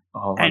me.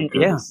 Oh, my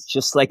goodness. Yeah,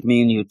 just like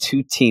me and you,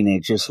 two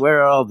teenagers.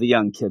 Where are all the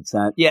young kids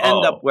at? You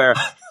end up where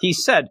he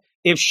said,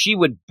 if she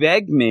would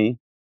beg me,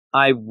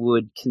 I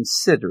would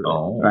consider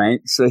it, right?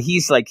 So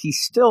he's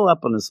still up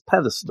on his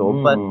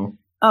pedestal, but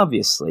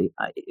obviously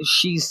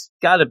she's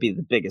got to be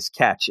the biggest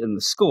catch in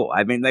the school.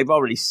 I mean, they've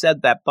already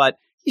said that, but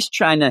he's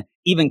trying to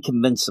even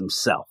convince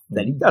himself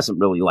that he doesn't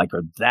really like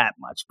her that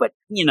much. But,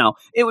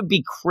 it would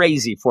be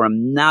crazy for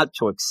him not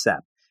to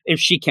accept if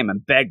she came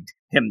and begged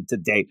him to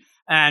date.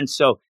 And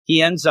so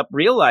he ends up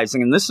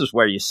realizing, and this is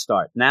where you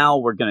start. Now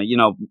we're going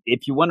to,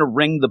 if you want to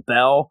ring the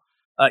bell,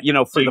 for ding,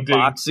 the ding.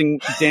 boxing,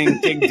 ding,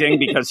 ding, ding,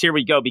 because here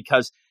we go,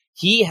 because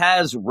he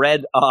has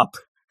read up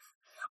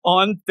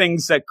on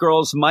things that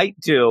girls might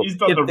do He's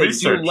done if the they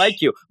research. do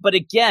like you. But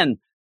again,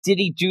 did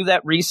he do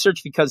that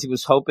research because he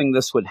was hoping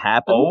this would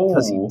happen?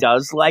 Because he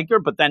does like her,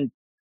 but then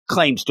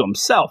claims to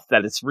himself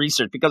that it's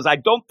research, because I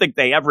don't think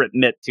they ever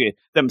admit to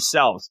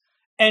themselves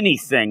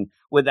anything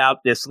without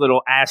this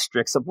little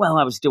asterisk of, well,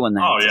 I was doing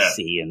that to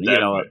see. And,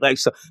 definitely.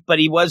 so, but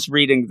he was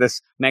reading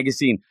this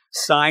magazine,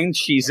 Signed,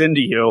 She's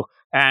Into You.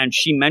 And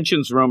she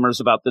mentions rumors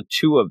about the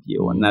two of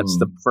you. And that's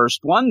the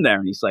first one there.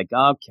 And he's like,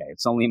 okay,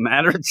 it's only a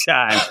matter of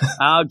time.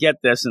 I'll get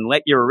this and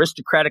let your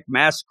aristocratic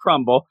mask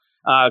crumble.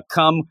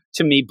 Come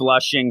to me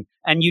blushing.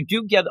 And you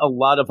do get a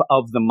lot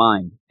of the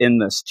mind in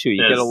this too.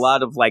 You get a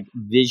lot of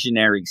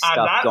visionary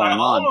stuff going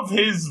on. All of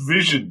his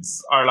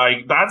visions are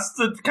that's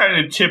the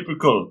kind of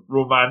typical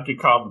romantic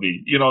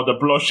comedy. The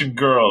blushing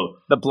girl.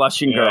 The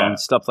blushing girl and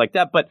stuff like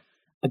that. But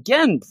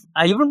again,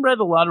 I haven't read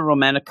a lot of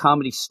romantic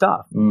comedy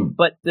stuff.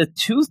 But the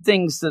two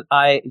things that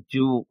I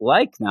do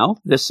like now,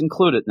 this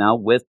included now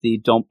with the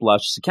Don't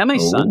Blush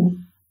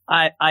Sakeme-san,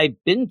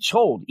 I've been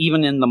told,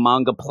 even in the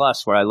Manga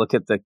Plus, where I look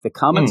at the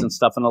comments and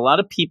stuff, and a lot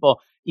of people,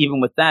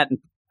 even with that, and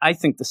I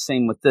think the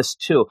same with this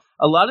too,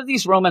 a lot of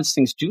these romance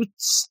things do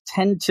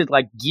tend to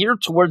gear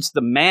towards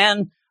the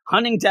man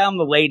hunting down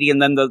the lady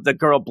and then the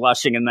girl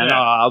blushing and then,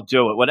 I'll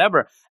do it,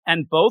 whatever.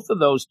 And both of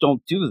those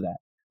don't do that.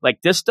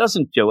 This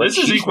doesn't do it. This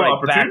is She's equal right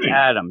opportunity.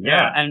 back at him.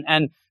 Yeah.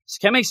 And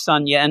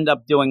Sakeme-san, you end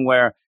up doing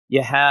where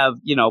you have,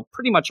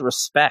 pretty much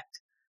respect,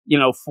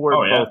 for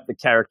both the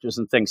characters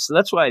and things. So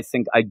that's why I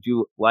think I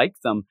do like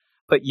them.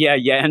 But yeah,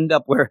 you end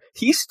up where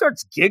he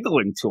starts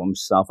giggling to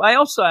himself. I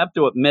also have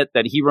to admit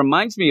that he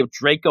reminds me of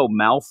Draco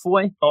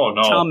Malfoy. Oh,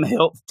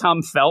 no.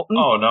 Tom Felton.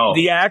 Oh, no.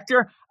 The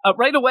actor.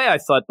 Right away, I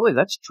thought, boy,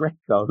 that's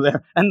Draco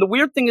there. And the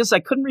weird thing is I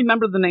couldn't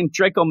remember the name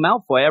Draco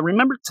Malfoy. I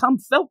remember Tom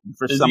Felton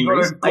for some reason.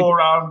 Is he going to go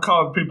around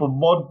calling people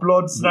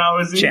mudbloods now,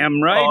 is he? Damn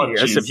right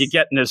he is, if you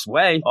get in his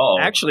way.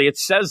 Actually, it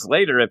says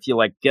later if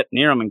you get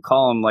near him and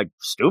call him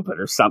stupid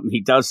or something,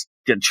 he does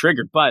get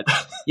triggered. But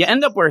you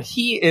end up where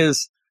he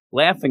is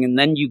laughing, and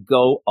then you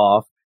go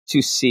off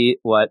to see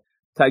what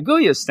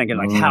Kaguya is thinking,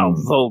 how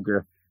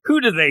vulgar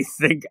who do they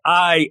think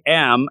I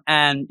am?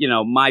 And,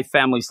 my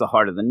family's the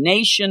heart of the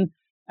nation.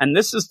 And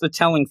this is the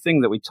telling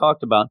thing that we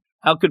talked about.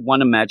 How could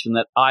one imagine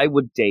that I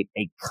would date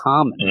a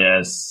commoner?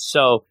 Yes.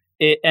 So,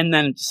 and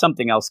then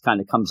something else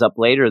kind of comes up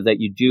later that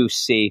you do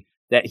see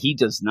that he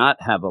does not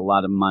have a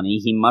lot of money.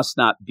 He must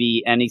not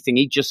be anything.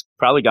 He just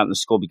probably got into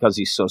school because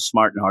he's so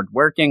smart and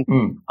hardworking.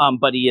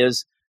 But he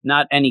is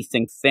not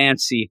anything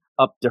fancy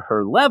up to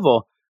her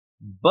level.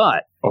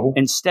 But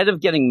instead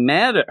of getting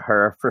mad at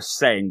her for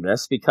saying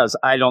this, because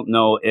I don't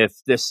know if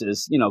this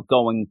is,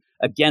 going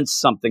against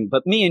something,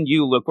 but me and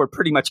you, look, we're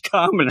pretty much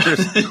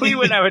commoners. We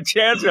wouldn't have a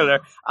chance with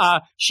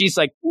her. She's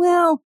like,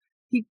 well,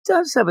 he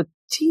does have a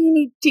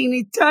teeny,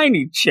 teeny,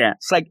 tiny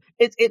chance. Like,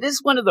 it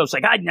is one of those,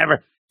 like, I'd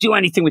never do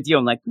anything with you.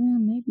 I'm like,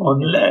 maybe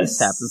unless this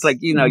happens. Like,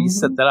 you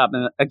set that up.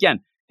 And again,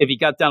 if he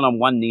got down on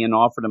one knee and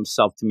offered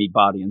himself to me,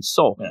 body and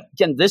soul. Yeah.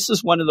 Again, this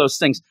is one of those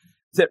things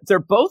that they're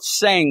both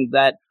saying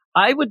that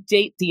I would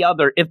date the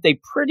other if they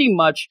pretty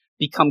much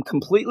become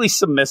completely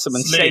submissive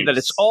and say that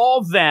it's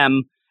all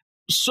them,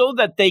 so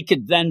that they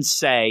could then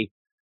say,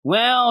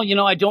 well,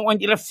 I don't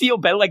want you to feel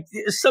bad, like,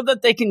 so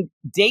that they can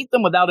date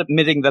them without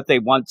admitting that they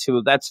want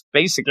to. That's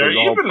basically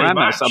the whole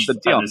premise of the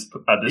deal.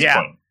 At this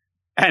point.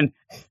 And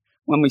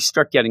when we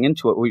start getting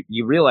into it,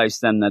 you realize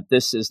then that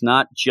this is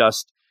not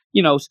just,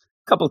 a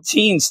couple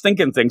teens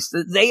thinking things.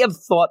 They have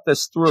thought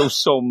this through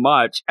so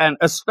much, and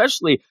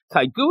especially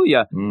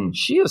Kaguya,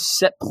 she has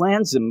set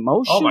plans in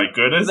motion. Oh my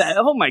goodness!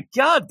 Oh my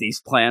God,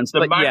 these plans!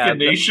 The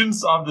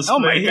machinations on display. Oh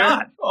my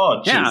God!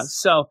 Oh, geez. Yeah.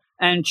 So,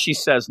 and she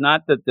says,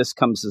 not that this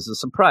comes as a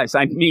surprise.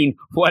 I mean,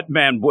 what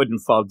man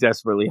wouldn't fall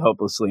desperately,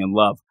 hopelessly in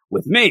love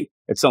with me?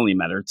 It's only a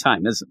matter of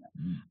time, isn't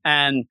it?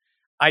 And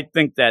I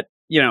think that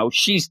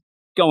she's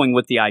going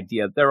with the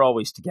idea they're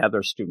always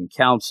together, student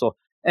council,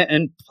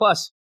 and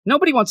plus.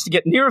 Nobody wants to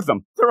get near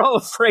them. They're all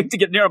afraid to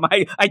get near them.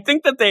 I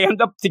think that they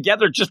end up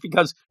together just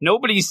because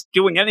nobody's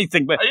doing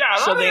anything. But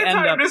so they end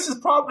up. This is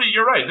probably,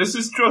 you're right. This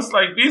is just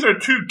like, these are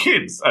two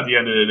kids at the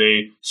end of the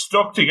day,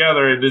 stuck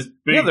together in this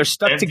big they're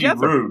stuck empty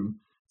together.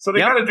 room. So they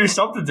got to do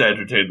something to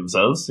entertain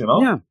themselves,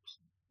 Yeah.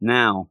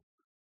 Now,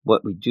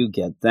 what we do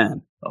get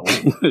then,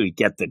 we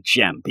get the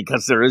gem,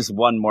 because there is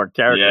one more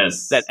character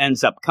that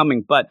ends up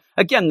coming. But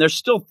again, they're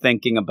still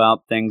thinking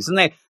about things,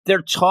 and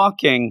they're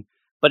talking.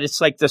 But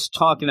it's like this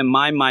talking in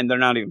my mind, they're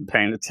not even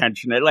paying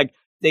attention.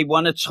 They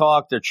want to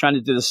talk. They're trying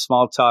to do the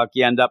small talk.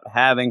 You end up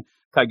having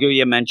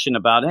Kaguya mention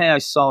about, hey, I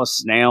saw a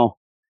snail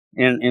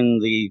in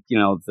the,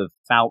 the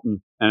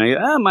fountain.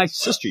 And my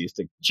sister used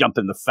to jump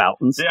in the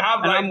fountains. They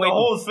have the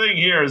whole thing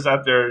here is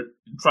that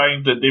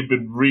they've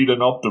been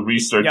reading up the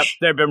research. Yep,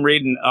 they've been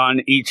reading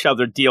on each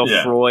other,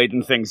 Freud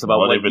and things about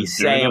what we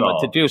say and what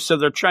to do. So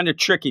they're trying to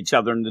trick each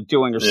other into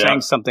doing or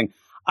saying something.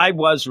 I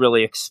was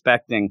really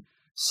expecting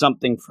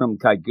something from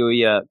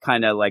Kaguya,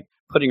 kind of like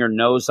putting her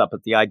nose up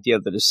at the idea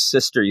that his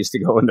sister used to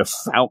go into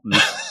fountain.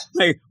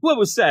 Like, what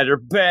was that? Her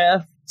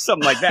bath?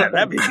 Something like that.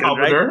 That'd be good,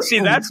 right? See,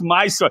 that's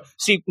my sort.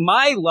 See,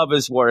 my love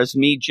is war is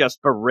me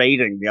just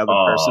berating the other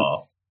person.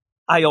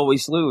 I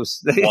always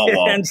lose.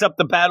 It ends up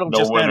the battle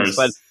just ends.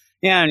 But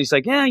and he's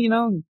like,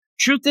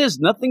 truth is,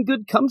 nothing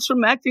good comes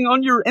from acting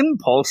on your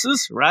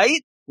impulses,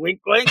 right?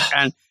 Wink, wink.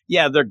 And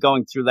they're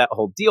going through that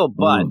whole deal.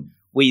 But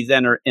we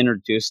then are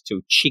introduced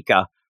to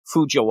Chika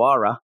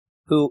Fujiwara,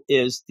 who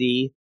is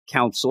the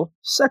council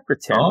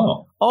secretary.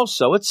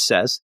 Also, it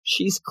says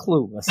she's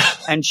clueless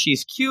and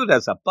she's cute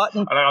as a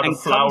button and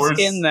comes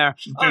in there.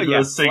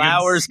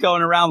 Flowers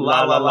going around,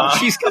 la la la.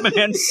 She's coming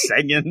in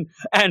singing,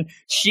 and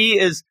she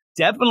is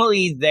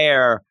definitely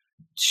there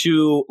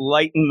to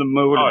lighten the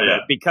mood a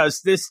bit,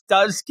 because this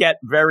does get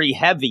very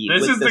heavy.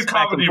 This is the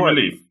comedy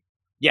relief.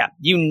 Yeah,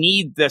 you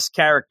need this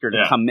character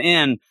to come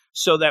in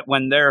so that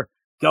when they're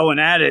going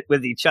at it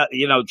with each other,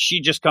 she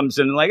just comes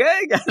in like,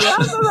 hey,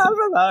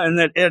 and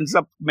it ends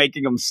up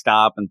making them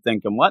stop and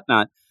think and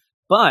whatnot.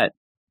 But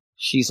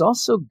she's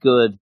also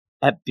good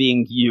at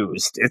being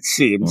used, it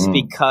seems,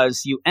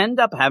 because you end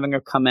up having her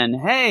come in,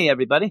 hey,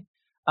 everybody,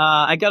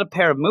 I got a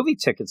pair of movie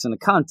tickets in a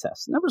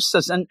contest. Never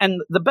says,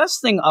 and the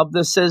best thing of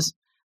this is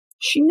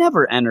she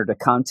never entered a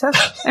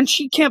contest, and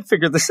she can't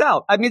figure this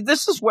out. I mean,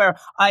 this is where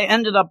I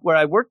ended up, where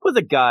I worked with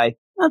a guy,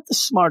 not the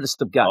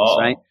smartest of guys,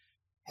 right?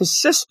 His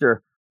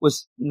sister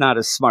was not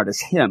as smart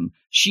as him.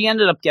 She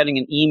ended up getting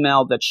an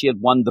email that she had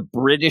won the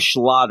British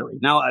lottery.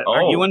 Now,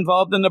 are you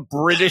involved in the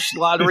British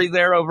lottery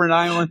there over in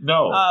Ireland?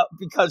 No.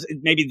 Because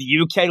maybe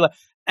the UK.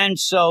 And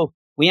so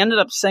we ended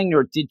up saying to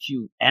her, did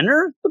you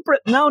enter the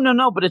Brit?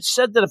 No. But it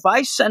said that if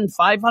I send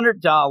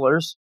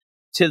 $500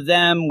 to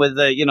them with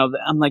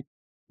I'm like,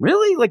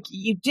 really? Like,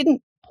 you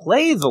didn't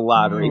play the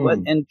lottery.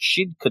 And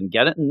she couldn't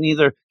get it, and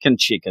neither can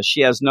Chika.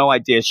 She has no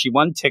idea. She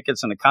won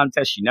tickets in a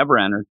contest she never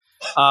entered.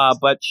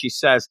 But she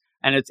says,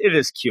 and it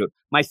is cute,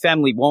 my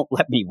family won't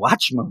let me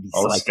watch movies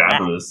like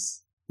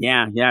scandalous.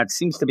 That. Yeah, it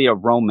seems to be a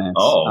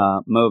romance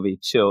movie,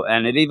 too.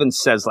 And it even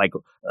says, like,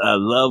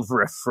 love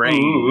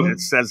refrain. Ooh. It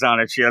says on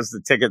it, she has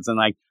the tickets, and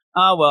like,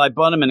 I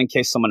bought them in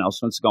case someone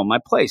else wants to go in my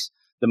place.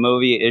 The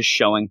movie is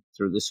showing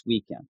through this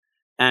weekend.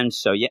 And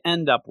so you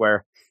end up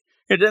where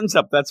it ends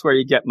up that's where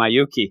you get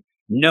Mayuki.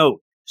 No,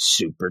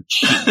 super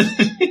cheap.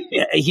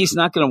 He's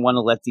not going to want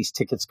to let these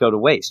tickets go to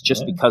waste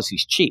just because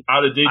he's cheap.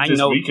 Out of date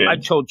this weekend. I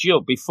told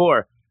you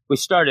before we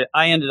started,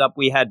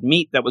 we had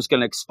meat that was going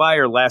to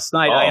expire last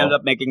night. I ended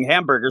up making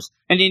hamburgers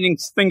and eating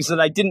things that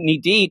I didn't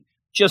need to eat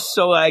just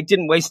so I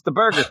didn't waste the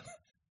burger.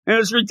 It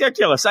was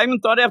ridiculous. I even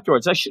thought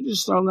afterwards I should have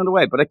just thrown it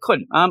away, but I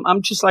couldn't.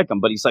 I'm just like him.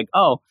 But he's like,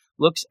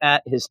 looks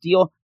at his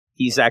deal.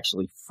 He's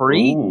actually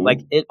free. Ooh.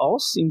 Like it all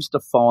seems to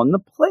fall into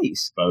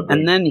place. Okay.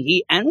 And then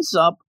he ends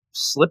up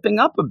slipping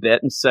up a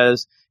bit and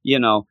says,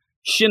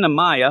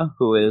 Shinamaya,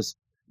 who is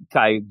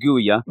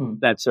Kaguya,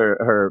 that's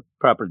her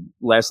proper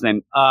last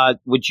name,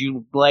 would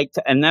you like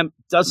to, and that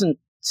doesn't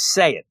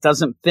say it,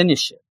 doesn't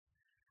finish it.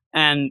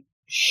 And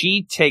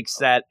she takes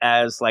that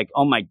as like,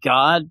 oh my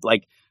God,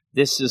 like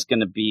this is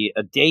going to be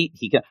a date.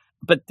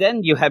 But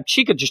then you have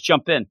Chika just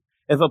jump in.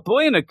 If a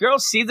boy and a girl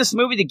see this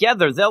movie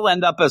together, they'll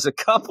end up as a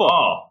couple.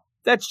 Oh.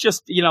 That's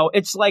just,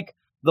 it's like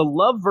the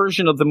love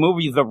version of the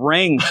movie The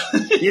Ring.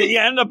 you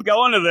end up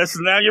going to this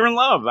and now you're in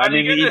love. I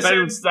mean, you get the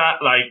sense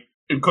that, like,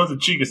 because of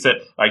Chika said,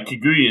 like,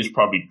 Kaguya is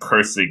probably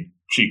cursing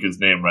Chika's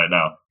name right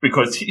now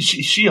because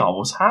she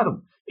almost had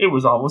him. It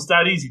was almost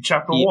that easy,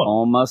 chapter 1.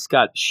 Almost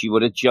got, she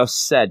would have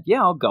just said,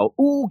 yeah, I'll go.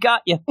 Ooh,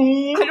 got you.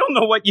 I don't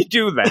know what you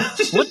do then.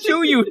 What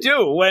do you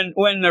do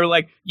when they're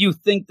like, you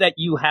think that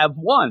you have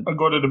one? I'll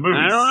go to the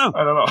movies. I don't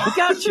know. I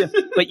gotcha.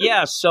 But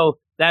yeah, so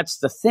that's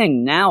the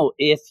thing. Now,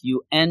 if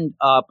you end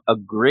up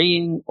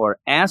agreeing or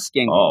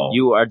asking,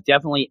 you are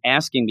definitely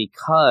asking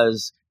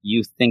because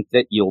you think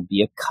that you'll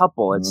be a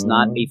couple. It's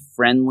not a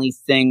friendly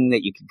thing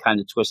that you can kind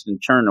of twist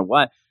and turn or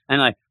what.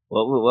 And like,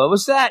 what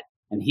was that?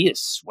 And he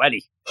is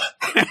sweaty.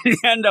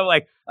 And I'm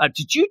like,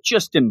 did you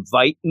just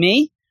invite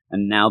me?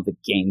 And now the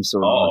games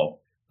are on.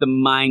 The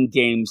mind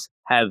games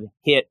have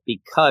hit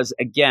because,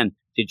 again,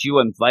 did you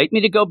invite me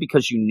to go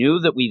because you knew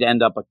that we'd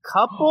end up a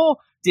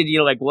couple? Did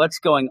you like, what's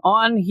going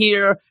on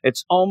here?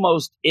 It's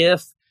almost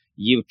if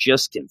you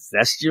just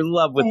confessed your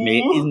love with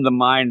me in the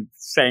mind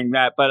saying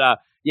that. But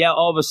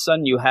all of a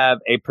sudden you have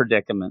a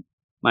predicament.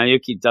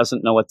 Mayuki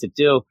doesn't know what to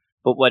do.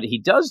 But what he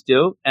does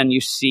do, and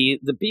you see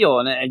the deal,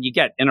 and you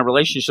get in a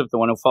relationship, the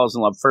one who falls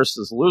in love first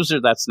is a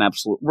loser. That's an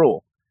absolute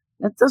rule.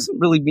 That doesn't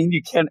really mean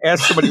you can't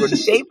ask somebody to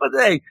date, but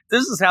hey,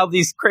 this is how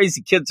these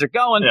crazy kids are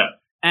going,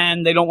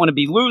 and they don't want to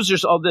be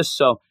losers, all this.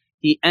 So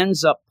he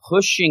ends up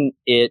pushing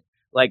it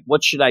like,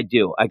 what should I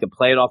do? I could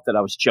play it off that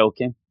I was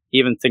joking. He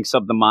even thinks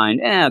of the mind,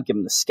 I'll give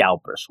him the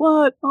scalpers.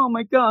 What? Oh,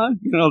 my God.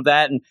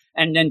 That.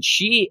 And then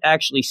she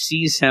actually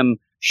sees him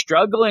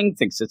struggling,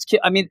 thinks it's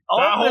I mean,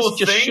 all this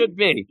just should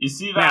be. You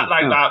see that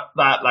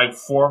that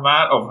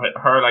format of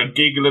her like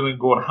giggling and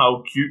going,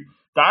 how cute.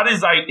 That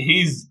is like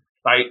his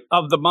like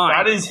of the mind.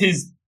 That is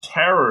his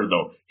terror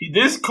though.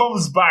 This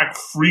comes back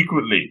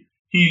frequently.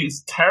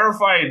 He's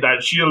terrified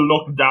that she'll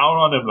look down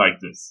on him like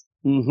this.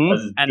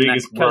 That's his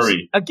biggest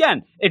worry.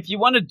 Again, if you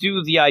want to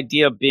do the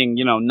idea of being,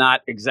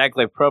 not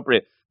exactly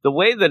appropriate, the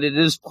way that it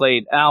is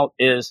played out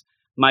is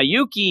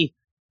Mayuki,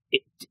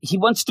 he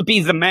wants to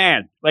be the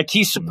man. Like,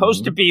 he's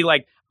supposed to be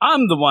like,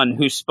 I'm the one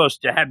who's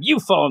supposed to have you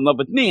fall in love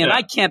with me, and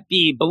I can't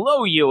be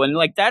below you. And,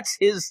 like, that's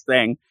his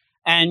thing.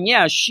 And,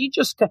 she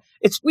just,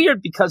 it's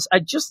weird because I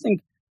just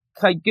think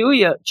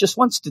Kaguya just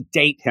wants to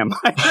date him.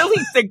 I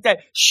really think that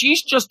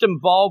she's just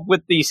involved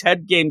with these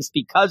head games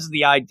because of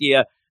the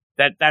idea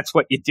that that's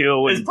what you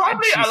do. It's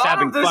probably a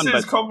lot of this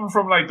is coming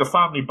from like the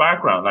family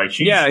background. Like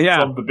she's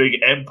from the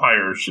big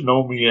empire,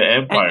 Shinomiya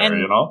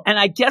Empire, And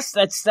I guess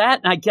that's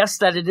that. And I guess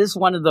that it is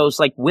one of those,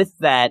 like with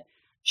that,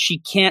 she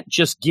can't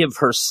just give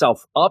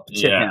herself up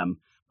to him.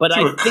 But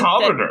I think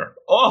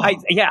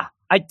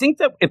I think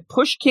that if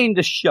push came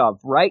to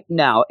shove right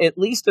now, at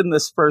least in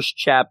this first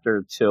chapter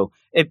or two,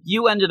 if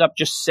you ended up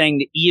just saying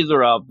to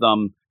either of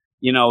them,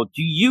 do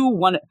you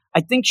want to,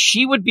 I think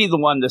she would be the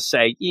one to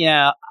say,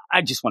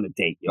 I just want to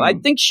date you. I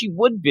think she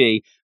would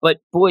be, but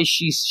boy,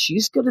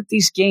 she's good at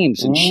these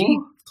games, and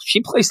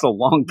she plays the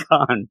long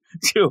con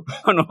too.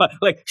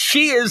 Like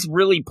she is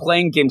really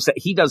playing games that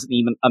he doesn't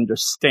even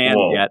understand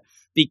yet,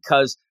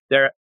 because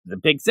the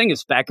big thing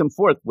is back and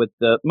forth with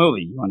the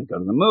movie. You want to go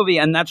to the movie,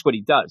 and that's what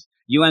he does.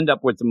 You end up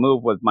with the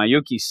move with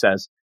Mayuki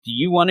says, "Do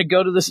you want to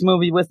go to this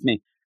movie with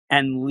me?"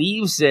 and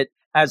leaves it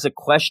as a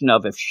question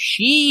of if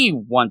she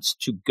wants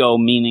to go,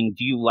 meaning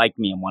do you like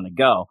me and want to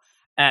go?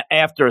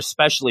 After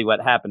especially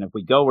what happened, if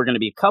we go, we're going to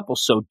be a couple.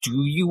 So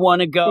do you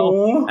want to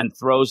go? And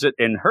throws it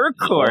in her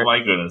court. Oh my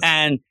goodness.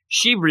 And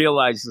she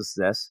realizes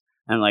this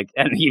and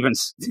even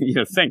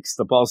thinks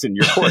the ball's in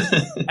your court.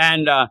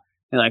 And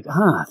you're like,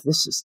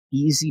 this is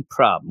easy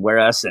problem.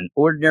 Whereas an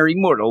ordinary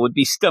mortal would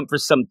be stumped for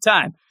some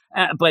time.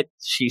 But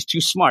she's too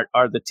smart.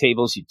 Are the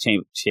tables, you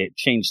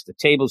change the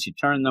tables, you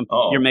turn them.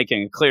 You're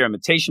making a clear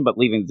imitation, but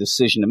leaving the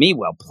decision to me.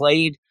 Well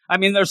played. I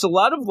mean, there's a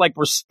lot of like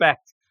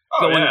respect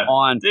going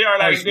on. They are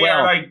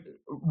like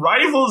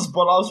rivals,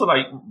 but also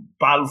like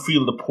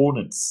battlefield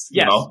opponents.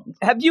 Yes. You know?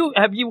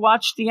 Have you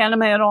watched the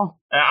anime at all?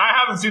 I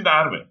haven't seen the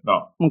anime.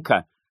 No. Okay.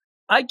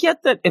 I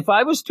get that if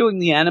I was doing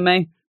the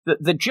anime,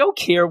 the joke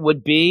here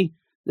would be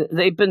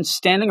they've been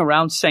standing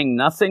around saying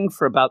nothing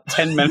for about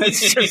 10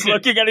 minutes, just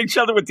looking at each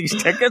other with these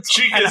tickets.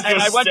 Chica's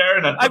just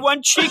staring at them. I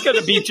want Chica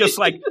to be just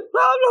like,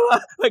 la, la,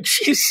 la. Like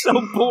she's so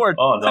bored.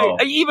 Oh, no.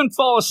 I even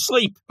fall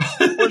asleep.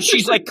 Where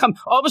she's like, come.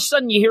 All of a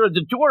sudden, you hear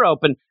the door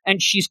open,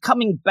 and she's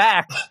coming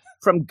back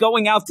from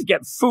going out to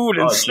get food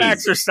and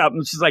snacks or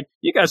something. She's like,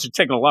 you guys are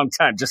taking a long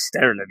time just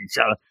staring at each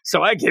other.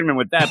 So I came in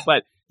with that.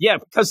 But yeah,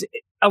 because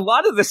a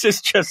lot of this is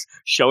just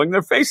showing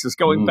their faces,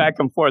 going back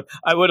and forth.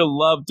 I would have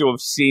loved to have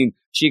seen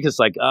Chica's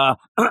like,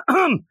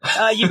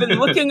 you've been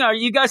looking, are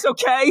you guys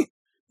okay?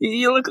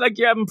 You look like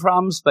you're having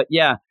problems. But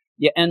yeah,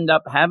 you end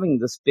up having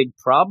this big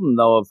problem,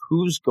 though, of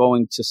who's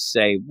going to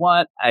say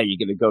what. Are you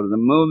going to go to the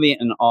movie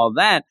and all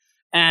that?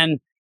 And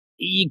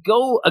you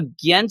go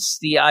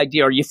against the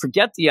idea, or you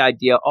forget the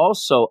idea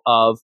also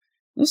of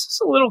this is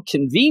a little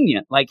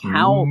convenient, like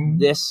how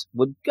this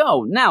would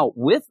go. Now,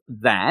 with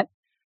that,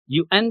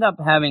 you end up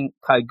having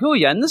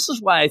Kaguya, and this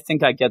is why I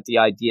think I get the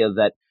idea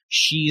that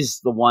she's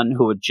the one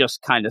who would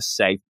just kind of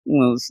say,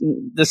 well,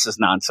 this is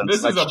nonsense.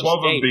 This is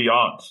above and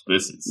beyond.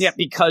 This is. Yeah,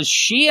 because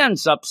she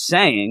ends up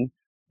saying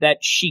that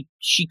she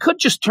could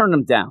just turn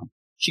him down.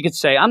 She could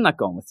say, I'm not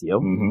going with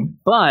you.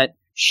 But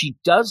she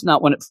does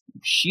not want it.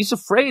 She's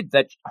afraid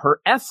that her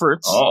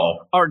efforts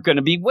are going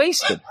to be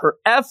wasted. Her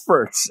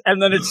efforts.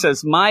 And then it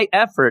says, my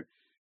effort.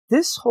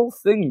 This whole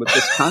thing with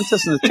this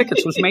contest and the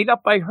tickets was made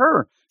up by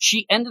her.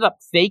 She ended up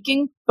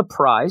faking the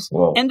prize,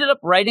 ended up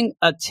writing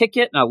a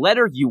ticket and a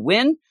letter, you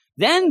win.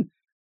 Then,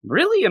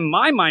 really, in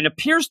my mind,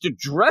 appears to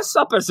dress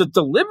up as a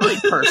delivery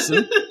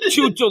person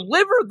to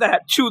deliver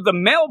that to the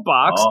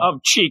mailbox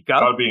of Chica.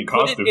 Gotta be in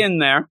costume. Put it in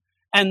there.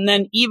 And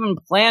then even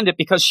planned it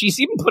because she's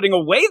even putting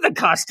away the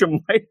costume.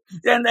 Right?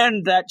 And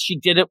then that she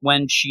did it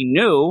when she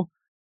knew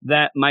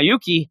that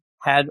Mayuki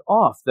had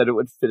off, that it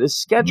would fit his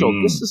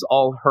schedule. This is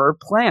all her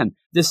plan.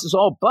 This is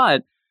all,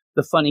 but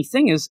the funny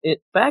thing is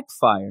it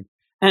backfired.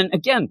 And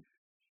again,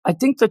 I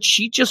think that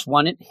she just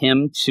wanted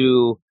him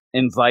to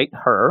invite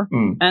her,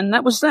 and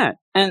that was that.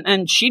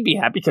 And she'd be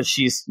happy because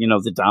she's,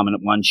 the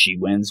dominant one. She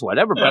wins,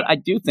 whatever. Yeah. But I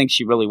do think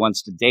she really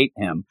wants to date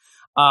him.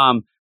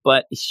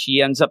 But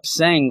she ends up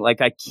saying,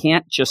 like, I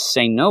can't just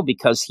say no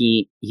because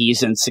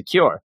he's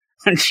insecure.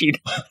 And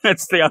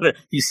that's the other,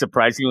 he's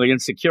surprisingly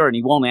insecure and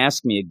he won't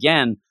ask me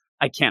again.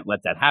 I can't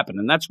let that happen.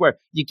 And that's where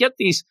you get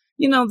these,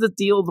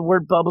 the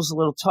word bubbles a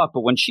little tough.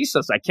 But when she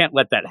says, I can't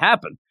let that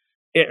happen,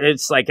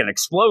 it's like an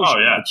explosion. Oh,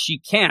 yeah. Like she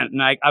can't.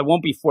 And I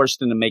won't be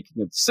forced into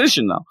making a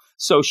decision, though.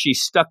 So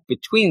she's stuck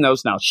between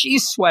those now.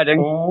 She's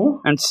sweating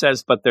and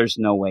says, but there's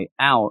no way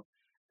out.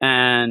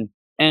 And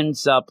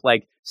ends up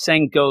like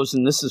saying goes,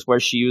 and this is where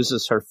she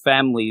uses her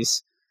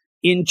family's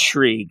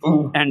intrigue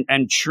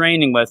and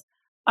training with,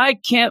 I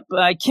can't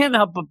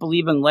help but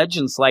believe in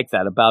legends like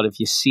that about if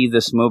you see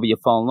this movie, you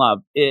fall in love.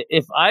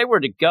 If I were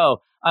to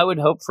go, I would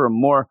hope for a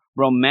more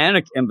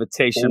romantic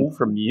invitation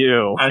from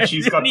you. And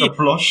she's got the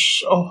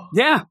blush. Oh.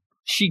 Yeah,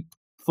 she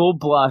full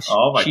blush.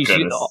 Oh, my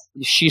goodness.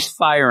 She's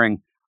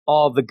firing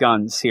all the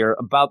guns here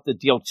about the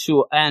deal,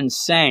 too, and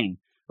saying,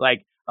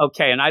 like,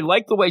 okay, and I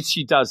like the way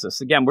she does this.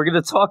 Again, we're going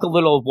to talk a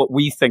little of what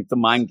we think the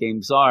mind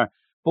games are.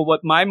 But what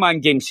my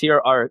mind games here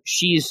are,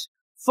 she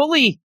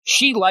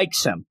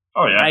likes him.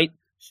 Oh, yeah. Right?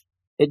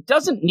 It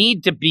doesn't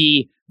need to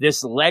be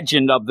this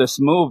legend of this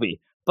movie,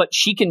 but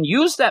she can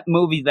use that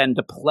movie then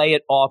to play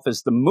it off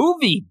as the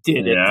movie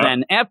did it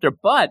then after.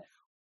 But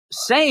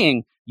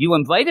saying, you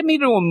invited me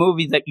to a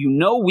movie that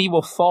we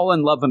will fall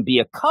in love and be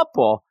a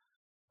couple,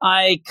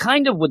 I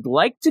kind of would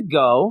like to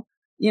go,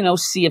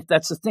 see if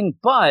that's a thing.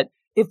 But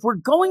if we're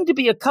going to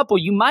be a couple,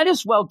 you might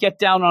as well get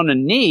down on a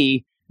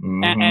knee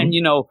and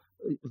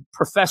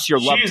profess your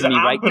love to me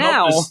right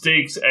now. Up the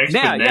stakes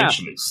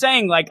exponentially.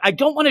 Saying like, I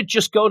don't want to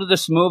just go to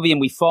this movie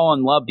and we fall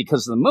in love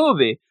because of the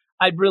movie.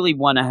 I'd really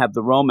want to have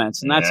the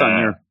romance, and that's on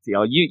your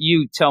deal.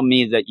 You tell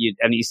me that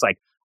and he's like,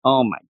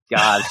 oh my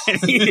God.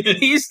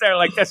 He's there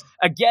like this.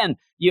 Again,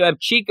 you have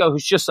Chico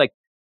who's just like,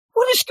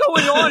 what is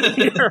going on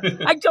here?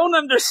 I don't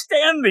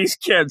understand these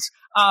kids.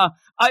 I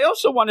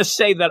also want to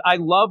say that I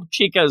love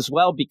Chica as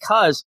well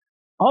because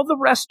all the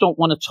rest don't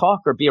want to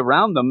talk or be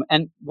around them.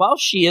 And while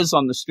she is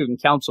on the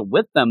student council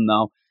with them,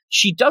 though,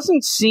 she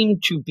doesn't seem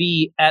to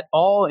be at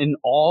all in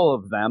all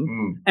of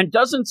them and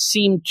doesn't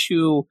seem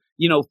to,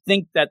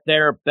 think that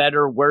they're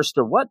better, worse,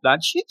 or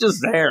whatnot. She's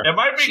just there. It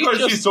might be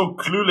because she's so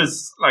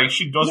clueless, like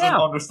she doesn't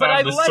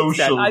understand the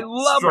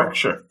social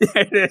structure.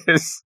 It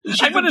is.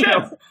 I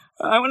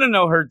want to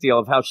know her deal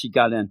of how she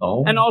got in.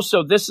 Oh. And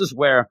also, this is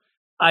where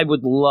I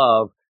would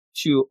love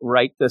to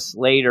write this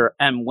later,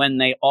 and when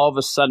they all of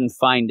a sudden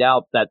find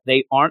out that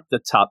they aren't the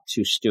top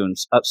two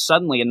students,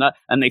 suddenly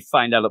and they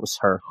find out it was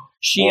her.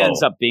 She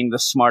ends up being the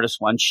smartest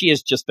one. She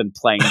has just been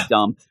playing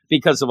dumb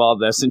because of all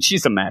this, and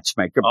she's a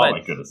matchmaker. But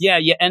my goodness. Yeah,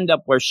 you end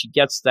up where she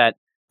gets that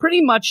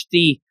pretty much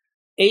the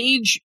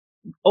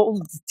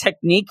age-old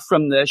technique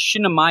from the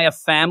Shinomiya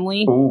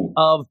family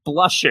of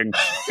blushing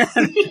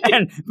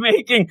and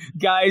making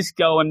guys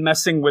go and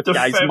messing with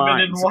guys'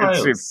 minds.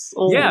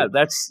 Yeah,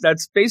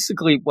 that's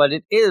basically what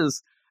it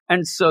is.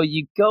 And so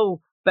you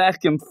go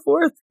back and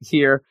forth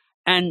here,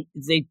 and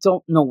they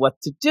don't know what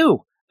to do.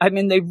 I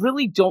mean, they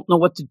really don't know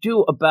what to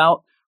do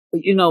about,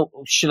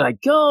 should I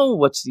go?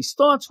 What's these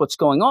thoughts? What's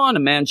going on? A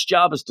man's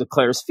job is to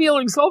declare his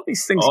feelings, all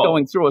these things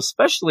going through,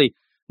 especially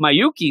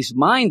Mayuki's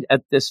mind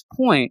at this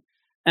point.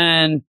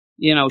 And,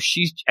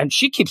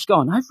 she keeps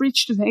going, I've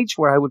reached an age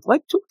where I would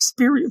like to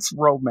experience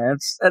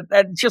romance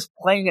and just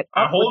playing it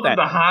up. Holding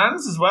the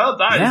hands as well.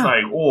 That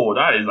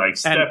is like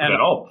stepping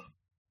it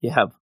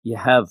up. You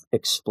have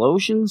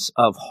explosions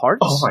of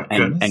hearts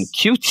and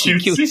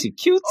cutesy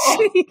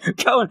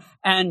going.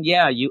 And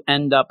you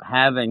end up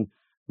having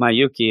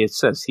Mayuki. It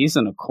says he's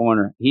in a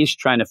corner. He's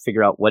trying to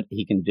figure out what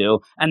he can do.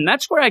 And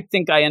that's where I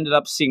think I ended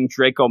up seeing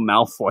Draco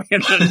Malfoy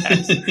in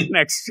the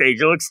next stage.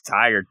 He looks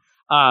tired.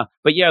 But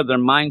their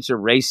minds are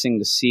racing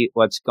to see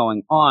what's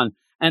going on.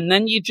 And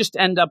then you just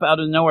end up out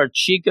of nowhere.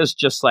 Chica's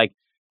just like,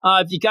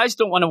 if you guys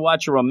don't want to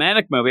watch a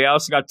romantic movie, I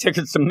also got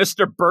tickets to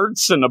Mr.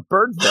 Birdson of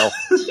Birdville.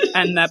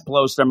 And that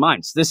blows their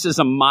minds. This is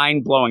a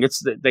mind-blowing.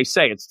 They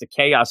say it's the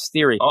chaos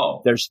theory.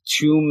 Oh. There's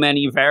too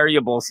many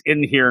variables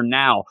in here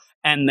now.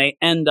 And they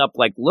end up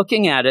like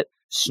looking at it.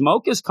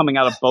 Smoke is coming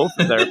out of both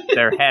of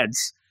their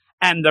heads.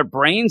 And their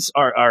brains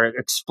are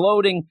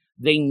exploding.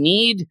 They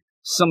need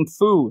some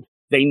food.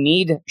 They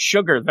need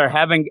sugar. They're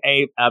having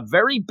a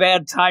very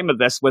bad time of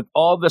this with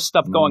all this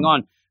stuff going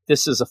on.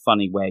 This is a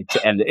funny way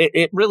to end it.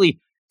 It really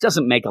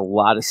doesn't make a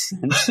lot of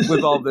sense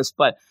with all this,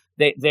 but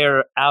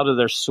they're out of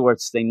their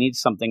sorts. They need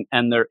something.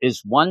 And there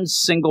is one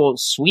single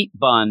sweet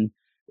bun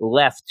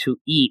left to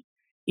eat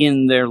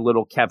in their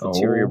little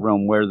cafeteria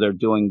room where they're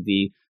doing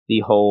the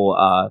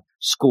whole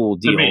school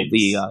deal,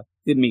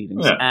 the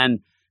meetings. Yeah. And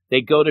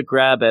they go to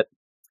grab it.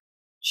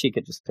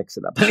 Chica just picks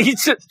it up and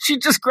eats it. She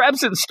just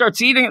grabs it and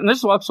starts eating it and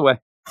just walks away.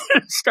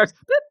 Starts.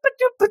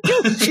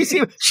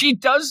 She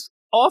does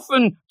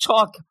often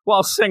talk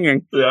while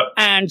singing. Yeah.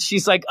 And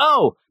she's like,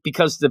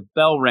 because the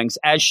bell rings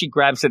as she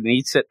grabs it and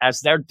eats it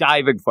as they're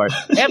diving for it.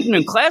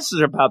 Afternoon classes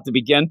are about to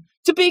begin,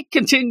 to be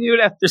continued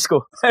after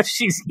school as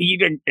she's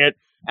eating it.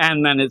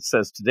 And then it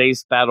says,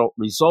 today's battle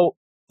result,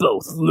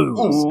 both lose.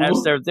 Ooh.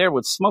 As they're there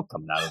with smoke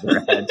coming out of their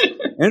head.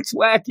 It's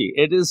wacky.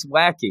 It is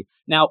wacky.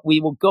 Now,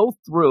 we will go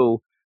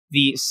through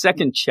the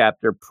second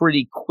chapter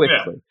pretty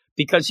quickly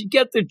because you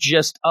get the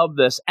gist of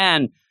this.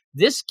 And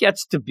this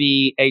gets to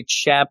be a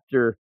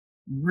chapter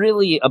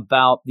really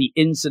about the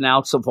ins and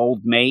outs of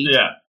Old Maid.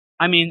 Yeah.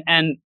 I mean,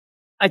 and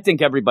I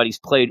think everybody's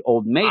played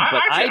Old Maid,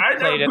 but I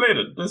played it.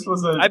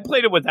 I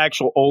played it with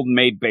actual Old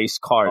Maid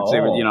based cards. Oh. They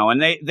were,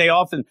 and they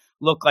often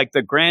look like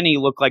the granny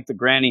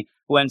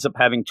who ends up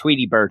having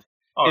Tweety Bird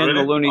in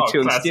the Looney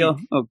Tunes deal.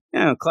 Oh,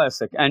 yeah,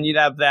 classic. And you'd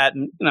have that,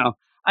 and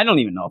I don't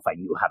even know if I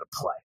knew how to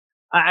play.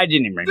 I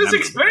didn't even remember. This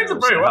explains it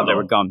very well. How they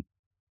were going.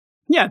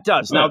 Yeah, it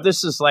does. Yeah. Now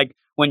this is like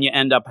when you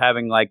end up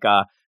having like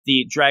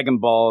the Dragon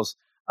Balls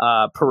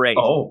parade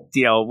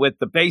deal with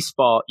the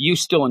baseball. You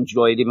still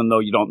enjoy it, even though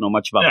you don't know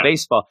much about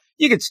baseball.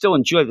 You could still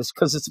enjoy this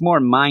because it's more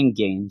mind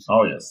games.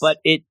 Oh, yes. But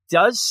it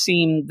does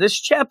seem this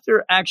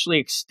chapter actually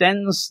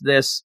extends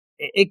this.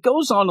 It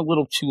goes on a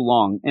little too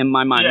long in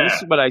my mind. Yeah.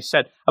 This is what I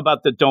said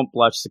about the Don't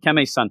Blush,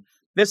 Sakeme-san.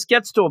 This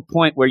gets to a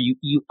point where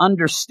you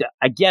understand.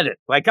 I get it.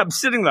 Like I'm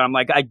sitting there. I'm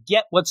like, I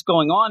get what's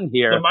going on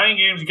here. The mind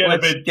games get a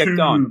bit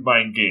too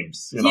mind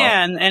games.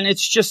 Yeah, and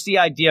it's just the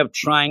idea of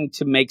trying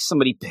to make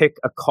somebody pick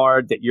a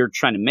card that you're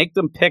trying to make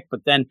them pick,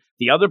 but then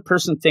the other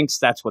person thinks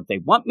that's what they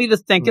want me to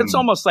think. It's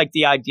almost like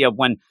the idea of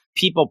when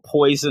people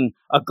poison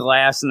a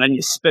glass and then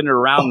you spin it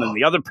around and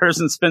the other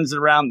person spins it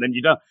around, then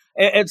you don't.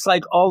 It's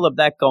like all of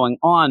that going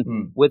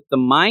on with the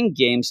mind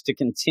games to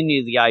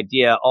continue the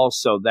idea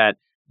also that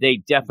they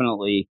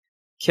definitely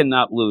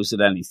cannot lose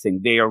at anything.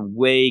 They are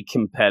way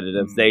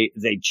competitive. They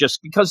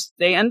just, because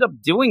they end up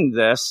doing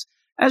this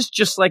as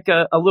just like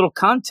a little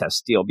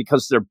contest deal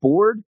because they're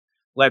bored.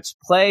 Let's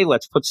play.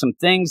 Let's put some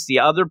things. The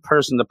other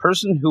person, the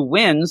person who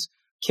wins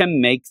can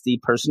make the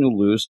person who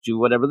loses do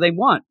whatever they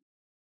want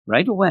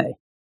right away.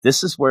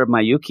 This is where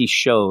Mayuki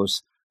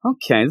shows,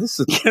 okay,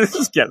 this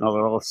is getting a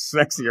little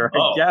sexier,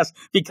 I guess,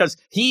 because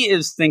he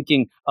is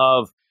thinking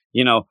of,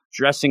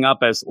 dressing up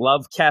as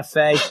Love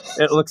Cafe.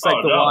 It looks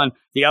like one.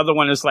 The other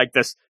one is like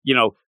this,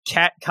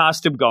 cat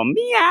costume going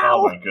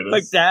meow,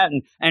 like that.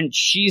 And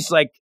she's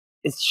like,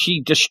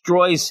 she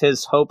destroys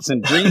his hopes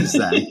and dreams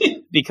then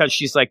because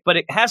she's like, but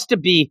it has to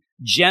be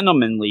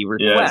gentlemanly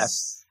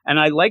requests. Yes. And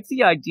I like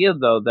the idea,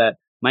 though, that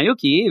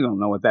Mayuki, you don't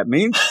know what that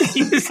means.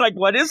 He's like,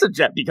 what is a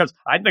jet? Because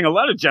I think a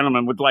lot of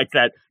gentlemen would like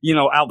that,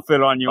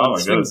 outfit on you and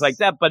things like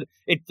that. But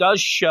it does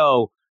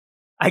show,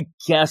 I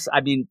guess,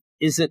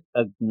 is it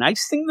a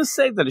nice thing to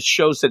say that it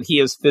shows that he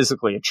is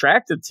physically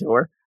attracted to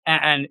her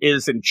and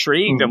is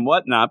intrigued and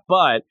whatnot?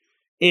 But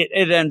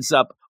it ends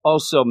up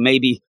also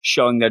maybe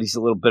showing that he's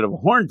a little bit of a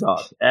horn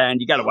dog,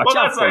 and you got to watch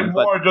out for him. That's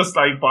more just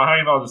like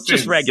behind all the scenes.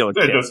 Just regular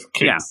kids. They're just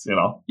kids,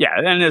 Yeah,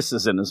 and this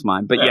is in his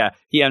mind. But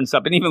he ends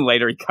up, and even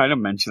later he kind of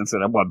mentions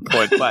it at one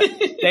point, but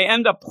they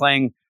end up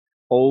playing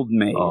Old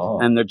Maid,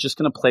 and they're just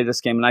going to play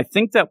this game. And I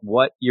think that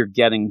what you're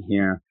getting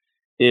here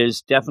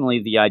is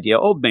definitely the idea.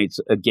 Old Mate's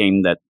a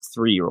game that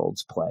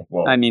 3-year-olds play.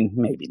 Whoa. I mean,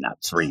 maybe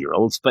not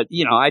 3-year-olds, but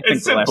I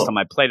think the last time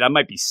I played, I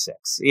might be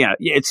 6. Yeah,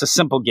 it's a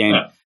simple game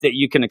that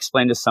you can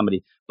explain to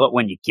somebody. But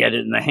when you get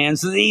it in the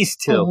hands of these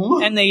two,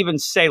 and they even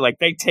say, like,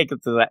 they take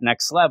it to that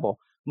next level,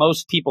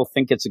 most people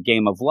think it's a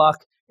game of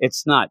luck.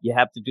 It's not. You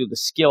have to do the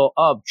skill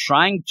of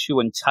trying to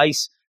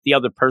entice the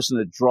other person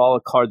to draw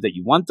a card that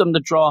you want them to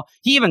draw.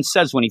 He even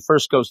says when he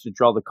first goes to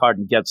draw the card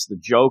and gets the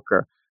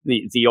Joker,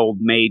 the old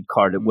maid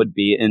card, it would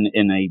be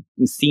in a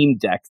theme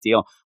deck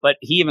deal. But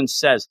he even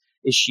says,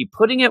 is she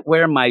putting it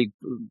where my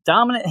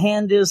dominant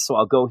hand is? So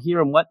I'll go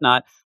here and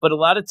whatnot. But a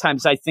lot of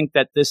times I think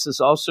that this is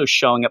also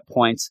showing at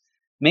points,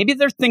 maybe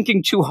they're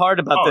thinking too hard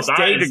about this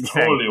dating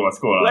thing. Totally what's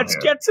going on. Let's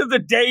get to the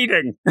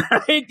dating,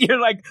 right? You're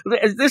like,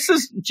 this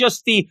is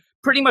just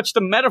pretty much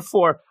the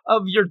metaphor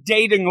of your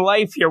dating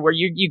life here, where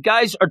you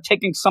guys are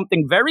taking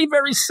something very,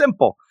 very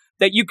simple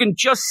that you can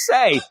just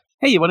say,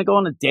 hey, you want to go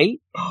on a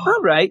date?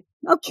 All right.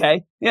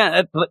 Okay.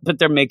 Yeah. But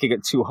they're making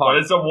it too hard.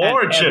 But it's a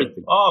war, Chip.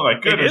 Oh,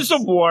 my goodness. It is a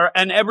war.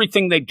 And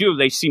everything they do,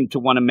 they seem to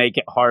want to make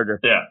it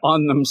harder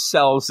on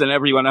themselves and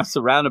everyone else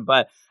around it.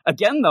 But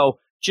again, though,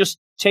 just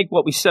take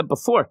what we said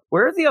before.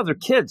 Where are the other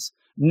kids?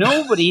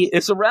 Nobody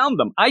is around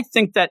them. I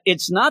think that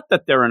it's not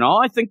that they're in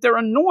awe. I think they're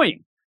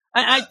annoying.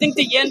 I think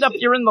that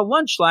you're in the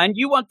lunch line.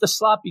 You want the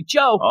sloppy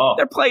Joe. Oh.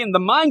 They're playing the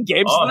mind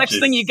games. The next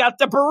thing you got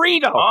the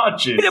burrito. Oh,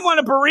 jeez. You didn't want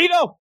a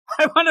burrito?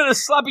 I wanted a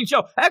sloppy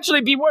Joe. Actually,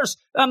 it'd be worse.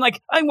 I'm like,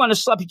 I want a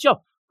sloppy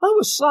Joe. Oh,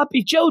 a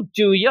sloppy Joe,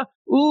 do you?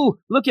 Ooh,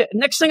 look at,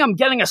 next thing I'm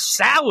getting a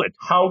salad.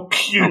 How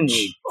cute. I don't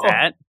need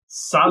that.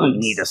 Salad. I don't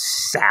need a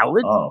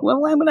salad. Oh.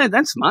 Well,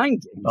 that's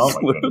mind games.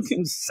 Oh, my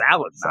goodness.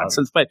 Salad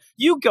nonsense. But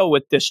you go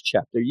with this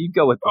chapter. You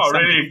go with this. Oh,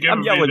 really?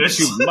 I'm yelling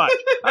too much.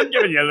 I'm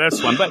giving you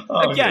this one. But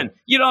again,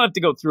 you don't have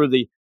to go through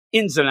the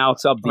ins and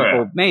outs of the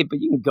old maid, but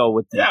you can go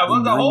with the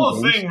the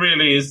whole thing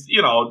really is,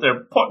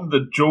 they're putting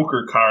the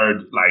Joker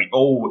card, like,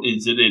 oh,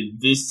 is it in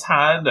this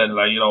hand? And,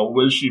 like,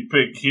 will she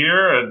pick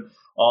here? And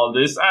all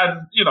this.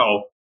 And,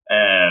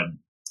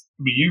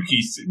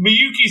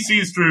 Miyuki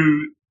sees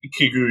through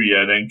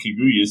Kaguya, and then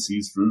Kaguya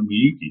sees through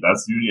Miyuki.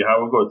 That's usually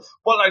how it goes.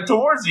 But, like,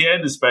 towards the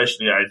end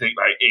especially, I think,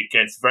 like, it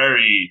gets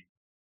very...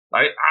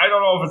 Like, I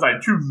don't know if it's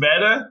like too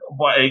meta,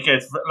 but it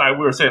gets, like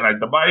we were saying, like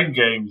the mind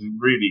games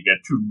really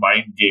get too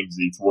mind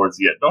gamesy towards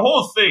the end. The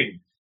whole thing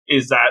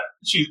is that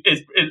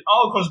it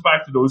all comes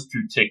back to those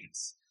 2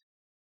 tickets.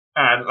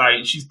 And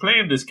like, she's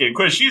playing this game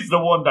because she's the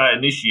one that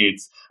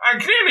initiates,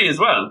 and clearly as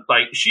well,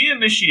 like she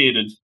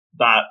initiated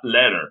that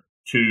letter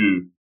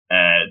to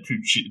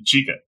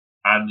Chika.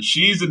 And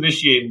she's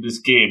initiating this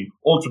game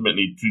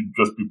ultimately to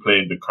just be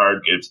playing the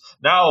card games.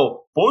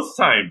 Now, both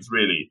times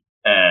really,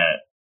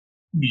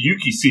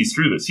 Miyuki sees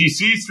through this. He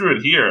sees through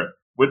it here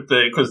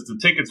because the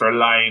tickets are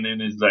lying in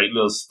his like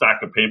little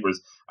stack of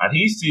papers, and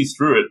he sees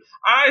through it.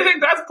 And I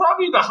think that's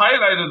probably the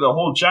highlight of the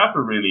whole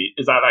chapter. Really,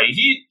 is that like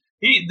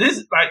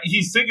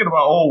he's thinking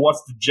about, oh,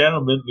 what's the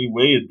gentlemanly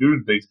way of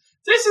doing things?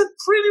 This is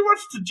pretty much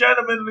the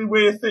gentlemanly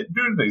way of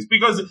doing things,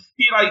 because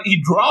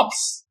he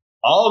drops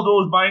all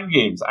those mind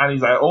games, and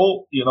he's like,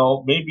 oh,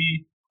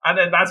 maybe, and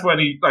then that's when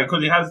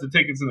because he has the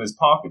tickets in his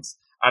pockets.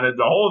 And then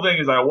the whole thing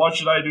is like, what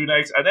should I do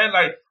next? And then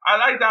like, I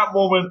like that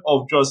moment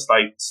of just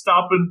like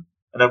stopping,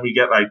 and then we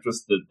get like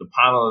just the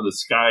panel of the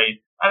sky.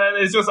 And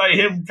then it's just like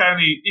him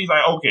he's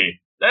like,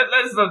 okay,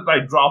 let's just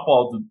like drop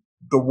all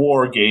the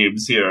war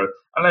games here.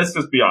 And let's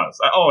just be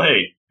honest. Like, oh,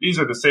 hey, these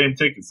are the same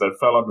tickets that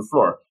fell on the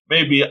floor.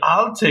 Maybe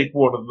I'll take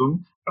one of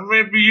them, and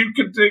maybe you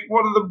can take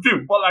one of them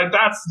too. But like,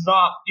 that's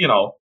not,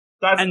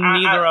 and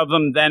neither of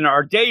them then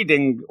are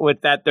dating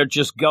with that. They're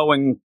just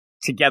going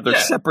together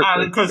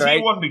separately, because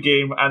he won the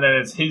game, and then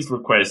it's his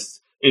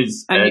request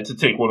is to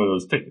take one of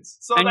those tickets.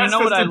 So and that's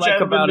what I like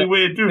about it.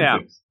 Way of doing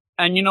things.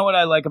 And you know what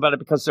I like about it,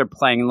 because they're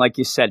playing, and like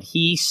you said,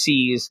 he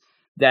sees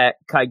that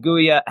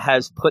Kaguya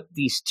has put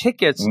these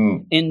tickets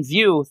in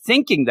view,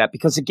 thinking that,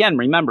 because again,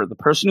 remember, the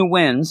person who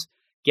wins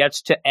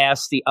gets to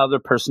ask the other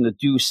person to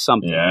do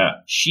something. Yeah.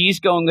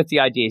 She's going with the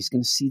idea, he's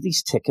going to see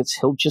these tickets,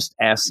 he'll just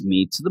ask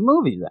me to the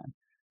movie then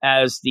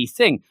as the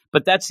thing.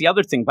 But that's the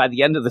other thing. By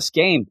the end of this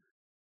game,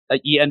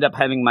 you end up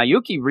having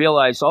Miyuki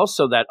realize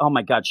also that, oh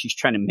my God, she's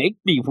trying to make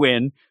me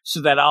win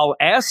so that I'll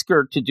ask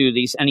her to do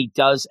these. And he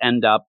does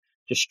end up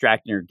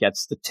distracting her,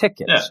 gets the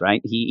tickets,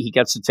 right? He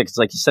gets the tickets,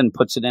 like you said, and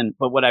puts it in.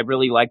 But what I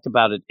really liked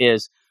about it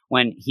is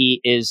when he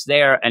is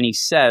there and he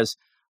says,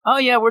 oh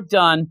yeah, we're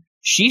done.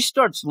 She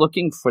starts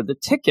looking for the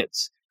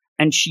tickets,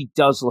 and she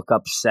does look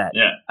upset.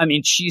 Yeah. I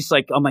mean, she's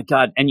like, oh my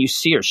God. And you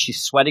see her,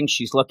 she's sweating,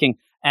 she's looking.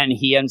 And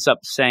he ends up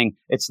saying,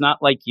 it's not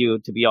like you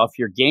to be off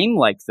your game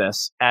like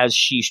this, as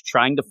she's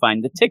trying to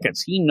find the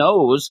tickets. He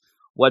knows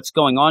what's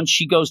going on.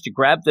 She goes to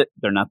grab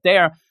they're not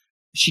there.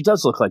 She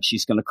does look like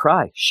she's going to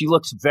cry. She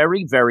looks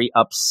very, very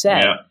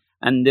upset. Yeah.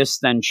 And this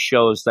then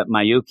shows that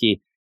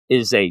Miyuki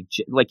is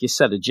like you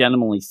said, a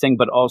gentlemanly thing,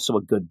 but also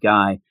a good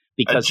guy,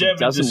 because he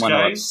doesn't want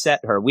to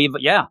upset her.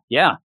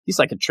 He's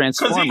like a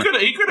transformer.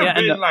 Because he could have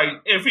been like,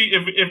 if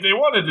they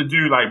wanted to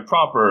do like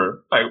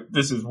proper, like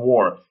this is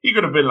war, he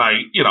could have been like,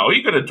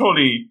 he could have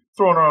totally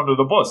thrown her under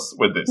the bus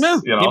with this.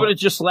 No, you know? he would have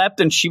just left,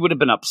 and she would have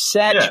been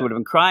upset. Yeah. She would have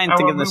been crying, And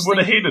thinking we this would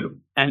have thing. hated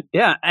him.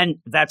 And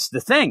that's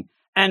the thing.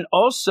 And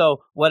also,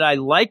 what I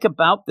like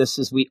about this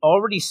is we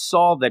already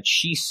saw that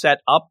she set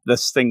up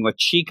this thing with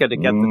Chica to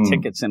get the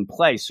tickets in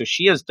place. So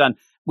she has done.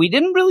 We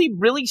didn't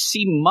really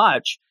see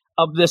much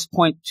of this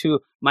point to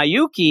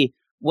Mayuki,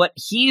 what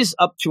he's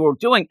up to or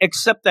doing,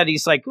 except that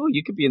he's like, oh,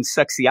 you could be in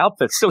sexy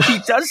outfits. So he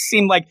does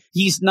seem like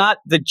he's not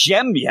the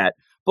gem yet.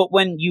 But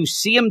when you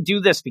see him do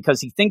this, because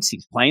he thinks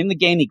he's playing the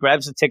game, he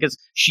grabs the tickets.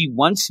 She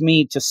wants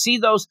me to see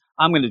those.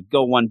 I'm going to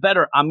go one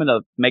better. I'm going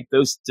to make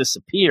those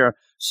disappear.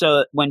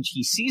 So when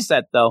he sees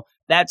that, though,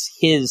 that's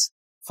his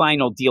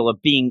final deal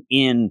of being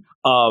in,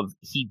 of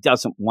he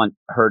doesn't want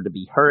her to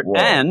be hurt. Whoa.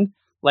 And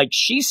like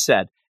she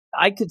said,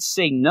 I could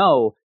say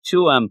no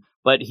to him,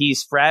 but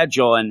he's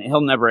fragile and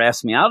he'll never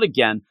ask me out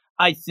again.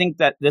 I think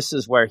that this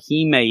is where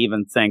he may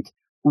even think,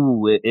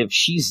 ooh, if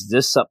she's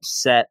this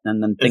upset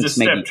and then thinks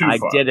maybe I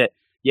did it,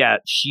 yeah,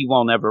 she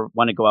won't ever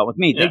want to go out with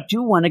me. Yeah. They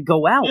do want to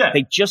go out. Yeah.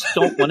 They just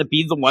don't want to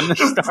be the one that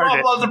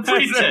started.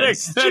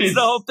 That's the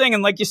whole thing.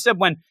 And like you said,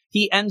 when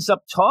he ends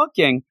up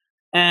talking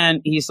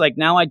and he's like,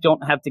 now I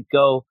don't have to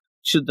go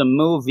to the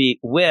movie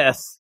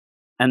with,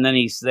 and then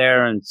he's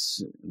there and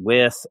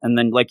with, and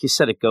then like you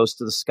said, it goes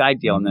to the Sky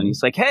deal. And then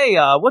he's like, hey,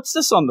 what's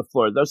this on the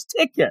floor? Those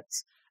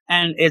tickets.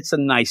 And it's a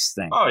nice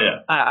thing. Oh, yeah.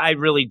 I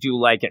really do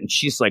like it. And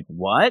she's like,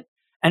 what?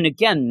 And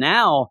again,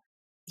 now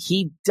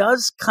he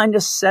does kind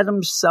of set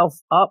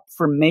himself up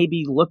for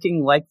maybe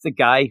looking like the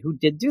guy who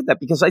did do that,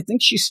 because I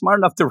think she's smart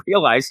enough to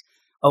realize,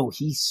 oh,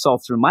 he saw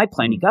through my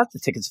plan. He got the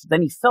tickets, but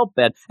then he felt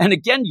bad. And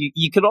again,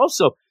 you could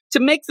also, to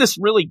make this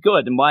really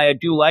good and why I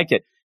do like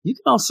it, you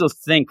can also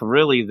think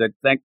really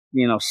that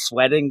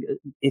sweating,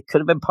 it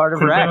could have been part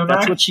of her act.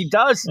 That's what she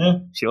does. Yeah.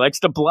 She likes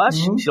to blush.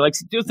 Mm-hmm. She likes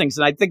to do things.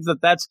 And I think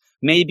that that's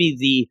maybe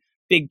the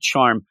big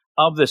charm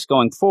of this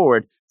going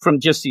forward from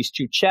just these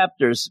two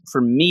chapters. For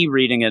me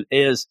reading it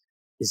is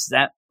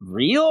that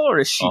real, or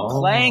is she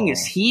playing?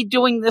 Is he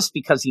doing this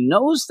because he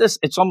knows this?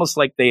 It's almost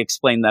like they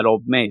explained that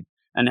Old Maid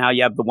and how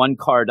you have the one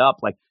card up.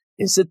 Like,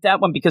 is it that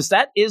one? Because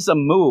that is a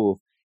move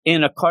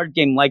in a card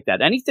game like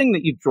that. Anything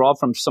that you draw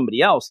from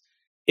somebody else,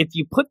 if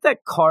you put that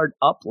card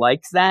up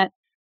like that,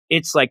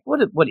 it's like, what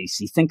does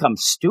he think I'm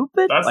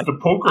stupid? That's like, the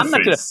poker I'm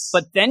not face.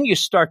 But then you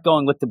start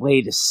going with the,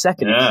 wait a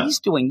second, if he's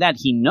doing that,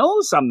 he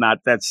knows I'm not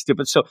that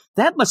stupid. So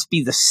that must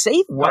be the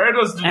safe part. Where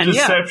does the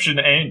deception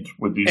end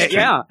with these two?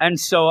 Yeah, and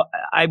so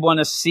I want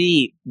to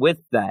see with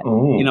that,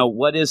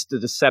 what is the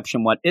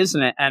deception, what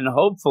isn't it? And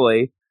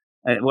hopefully,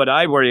 what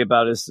I worry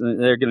about is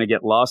they're going to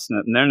get lost in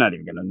it, and they're not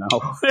even going to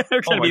know.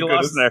 They're going to be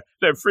lost in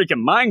their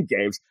freaking mind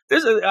games.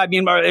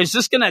 Is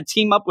this going to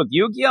team up with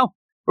Yu-Gi-Oh?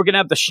 We're going to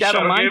have the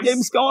Shadow Mind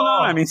games going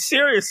on? I mean,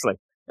 seriously.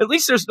 At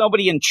least there's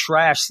nobody in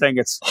trash saying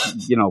it's,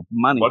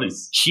 money.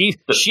 She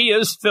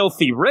is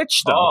filthy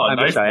rich, though.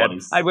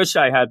 I wish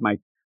I had my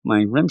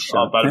rim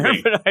shot there,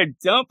 but I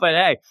don't. But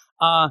hey,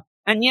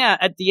 and yeah,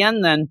 at the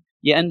end, then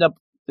you end up,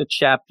 the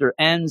chapter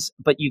ends,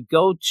 but you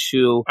go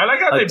to. I like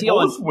how they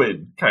both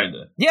win, kind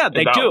of. Yeah,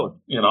 they do.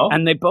 One,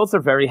 and they both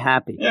are very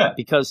happy. Yeah,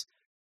 because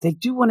they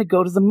do want to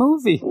go to the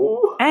movie,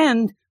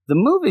 and the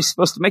movie's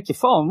supposed to make you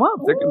fall in love.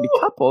 They're going to be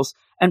couples,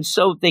 and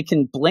so they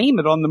can blame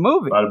it on the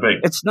movie.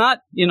 It's not,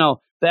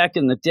 back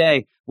in the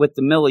day with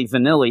the Milli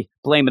Vanilli,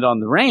 blame it on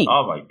the rain.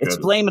 Oh my goodness. It's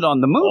blame it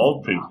on the movie.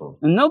 Old people.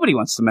 And nobody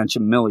wants to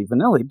mention Milli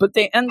Vanilli, but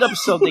they end up,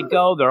 so they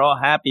go, they're all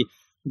happy.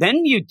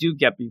 Then you do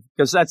get,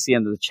 because that's the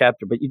end of the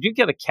chapter, but you do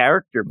get a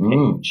character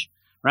page,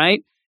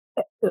 right?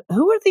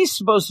 Who are these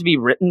supposed to be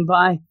written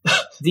by,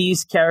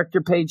 these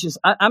character pages?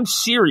 I'm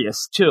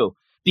serious, too,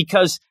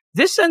 because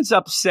this ends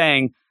up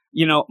saying,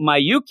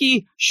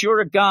 Mayuki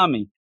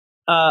Shirogami,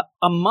 a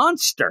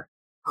monster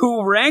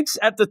who ranks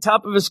at the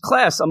top of his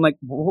class. I'm like,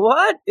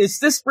 what? Is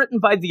this written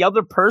by the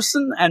other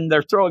person and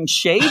they're throwing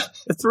shade?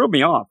 It threw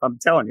me off. I'm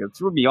telling you, it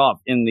threw me off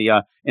in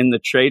the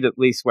trade, at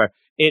least, where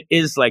it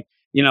is like,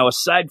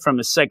 aside from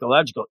his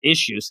psychological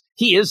issues,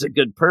 he is a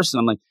good person.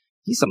 I'm like,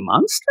 he's a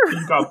monster?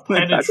 He's got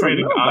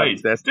penetrating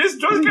eyes. This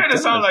does kind of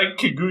sound like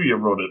Kaguya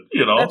wrote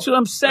it, That's what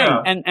I'm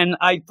saying. Yeah. And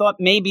I thought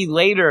maybe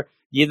later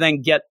you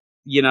then get,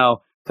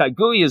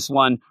 Kaguya's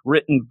one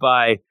written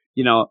by,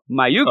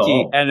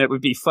 Mayuki, and it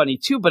would be funny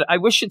too, but I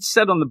wish it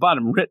said on the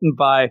bottom, written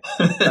by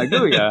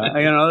Kaguya.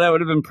 That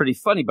would have been pretty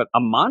funny, but a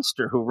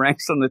monster who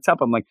ranks on the top,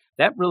 I'm like,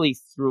 that really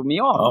threw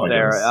me off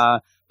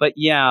there. But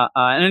yeah,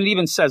 and it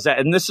even says that,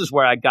 and this is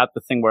where I got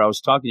the thing where I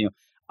was talking to you.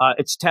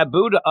 It's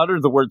taboo to utter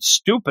the word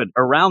stupid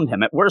around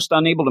him. At worst,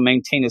 unable to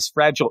maintain his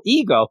fragile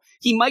ego,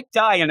 he might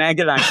die an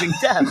agonizing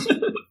death.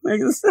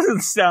 This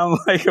doesn't sound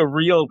like a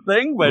real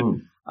thing, but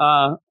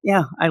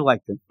yeah, I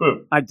liked it.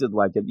 I did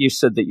like it. You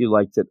said that you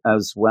liked it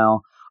as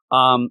well.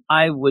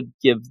 I would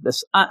give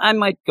this, I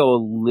might go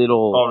a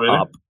little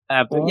up.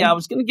 After. Yeah, I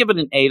was going to give it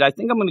an 8. I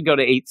think I'm going to go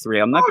to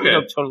 8.3. I'm not going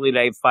to go totally to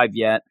 8.5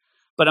 yet.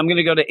 But I'm going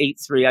to go to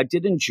 8.3. I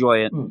did enjoy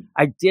it.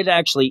 I did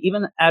actually,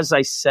 even as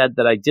I said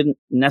that I didn't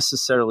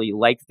necessarily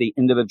like the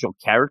individual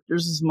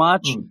characters as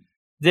much,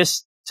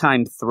 this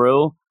time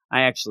through,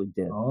 I actually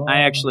did. Oh.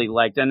 I actually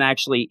liked, and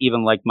actually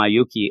even liked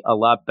Mayuki a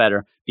lot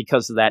better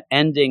because of that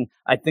ending.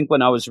 I think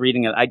when I was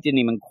reading it, I didn't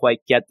even quite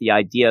get the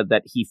idea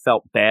that he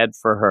felt bad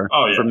for her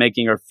for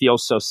making her feel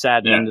so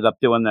sad and ended up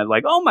doing that.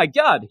 Like, oh my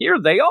God, here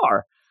they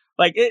are.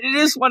 Like, it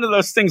is one of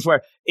those things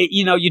where,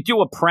 you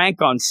do a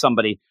prank on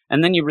somebody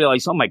and then you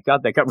realize, oh my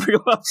God, they got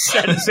real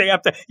upset. So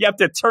you have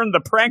to turn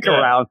the prank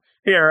around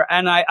here.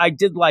 And I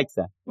did like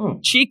that.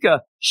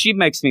 Chica, she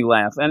makes me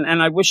laugh.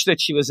 And I wish that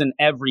she was in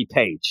every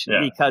page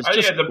because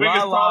just the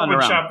biggest problem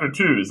with chapter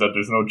 2 is that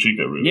there's no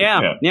Chica really.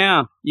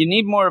 Yeah. You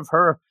need more of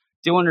her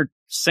doing her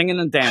singing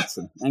and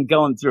dancing and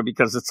going through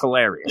because it's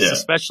hilarious,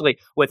 especially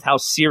with how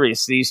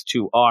serious these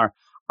two are.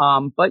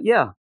 But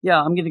yeah,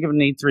 I'm going to give it an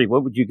 8.3.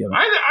 What would you give it?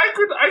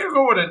 I could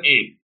go with an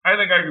 8. I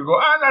think I could go.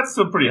 That's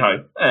still pretty high.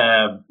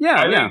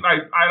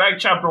 I like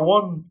chapter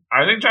 1.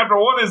 I think chapter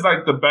 1 is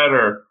like the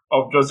better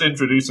of just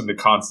introducing the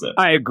concept.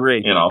 I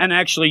agree. And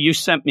actually, you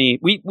sent me.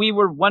 We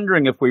were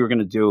wondering if we were going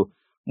to do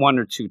 1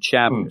 or 2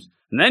 chapters,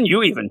 and then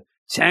you even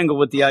tangled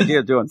with the idea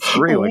of doing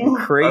 3 like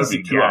a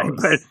crazy guy.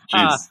 But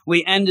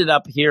we ended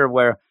up here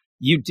where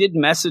you did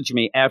message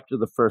me after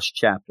the first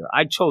chapter.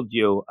 I told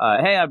you,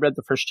 hey, I read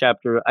the first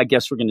chapter. I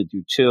guess we're going to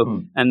do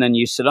 2. And then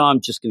you said, oh,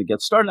 I'm just going to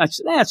get started. And I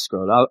said,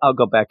 screw it. I'll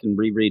go back and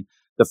reread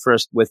the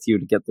first with you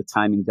to get the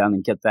timing done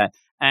and get that.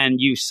 And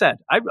you said,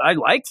 I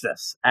like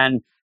this.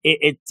 And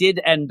it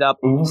did end up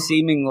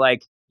seeming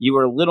like you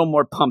were a little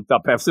more pumped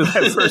up after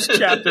that first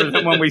chapter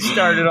than when we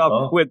started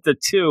off with the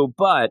 2.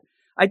 But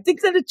I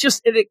think that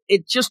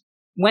it just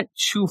went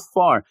too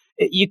far.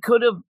 You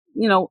could have,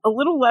 a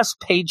little less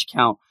page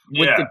count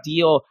with the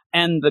deal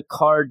and the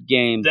card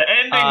game. The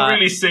ending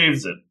really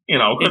saves it,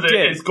 because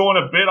it's going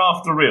a bit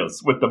off the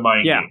rails with the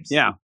mind games.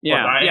 Yeah.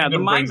 The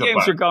mind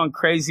games are going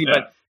crazy,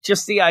 but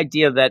just the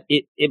idea that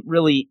it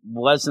really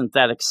wasn't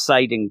that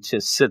exciting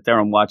to sit there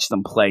and watch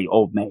them play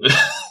Old Maid.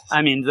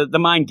 I mean, the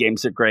mind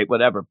games are great,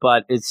 whatever,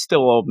 but it's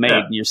still Old Maid,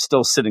 and you're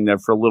still sitting there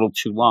for a little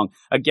too long.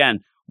 Again,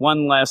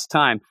 one last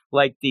time,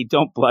 like the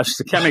Don't Blush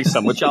the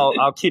Kemi-san, which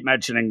I'll keep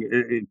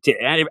mentioning to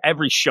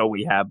every show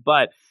we have.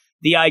 But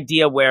the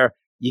idea where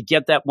you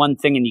get that one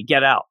thing and you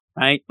get out,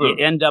 right? You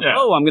end up,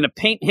 I'm going to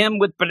paint him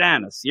with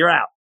bananas. You're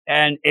out.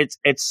 And it's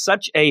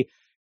such a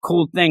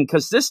cool thing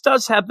because this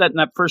does have that in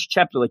that first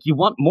chapter. Like, you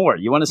want more.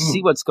 You want to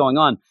see what's going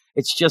on.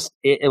 It's just,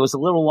 it was a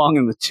little long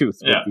in the tooth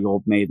with the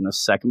Old Maid in the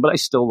second, but I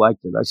still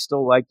liked it. I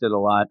still liked it a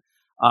lot.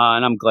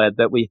 And I'm glad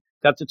that we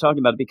got to talking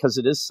about it because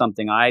it is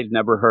something I've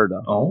never heard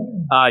of.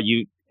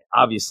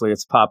 Obviously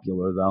it's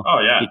popular though.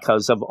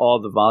 Because of all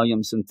the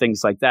volumes and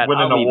things like that.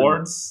 Winning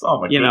awards.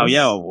 Oh my goodness.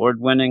 Award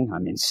winning. I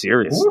mean,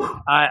 seriously.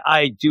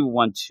 I do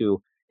want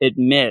to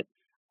admit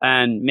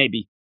and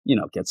maybe,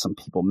 get some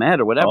people mad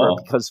or whatever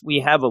because we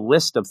have a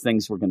list of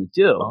things we're going to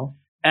do.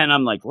 And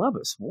I'm like, Love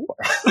is War.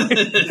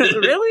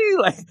 Really?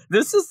 Like,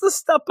 this is the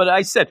stuff. But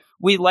I said,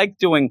 we like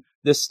doing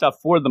this stuff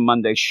for the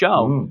Monday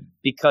show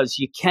because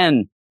you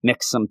can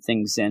mix some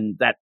things in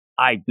that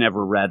I'd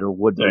never read or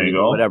would read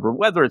or whatever,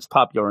 whether it's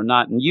popular or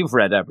not. And you've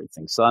read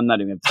everything, so I'm not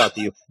even going to talk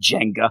to you,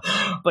 Jenga.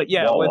 But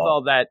with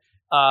all that,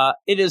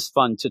 it is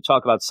fun to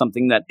talk about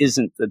something that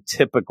isn't the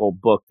typical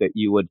book that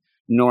you would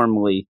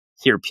normally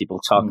hear people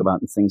talk about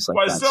and things like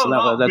that. But still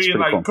not being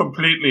like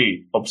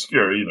completely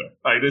obscure either.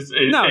 Like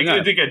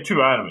it did get 2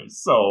 animes,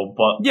 so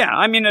but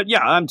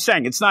I'm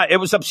saying it's not. It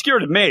was obscure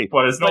to me,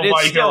 but it's not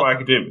My Hero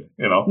Academia,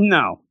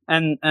 No,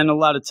 and a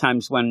lot of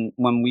times when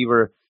we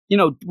were,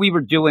 we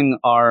were doing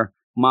our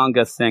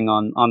manga thing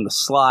on the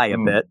sly a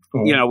bit.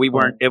 We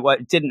weren't.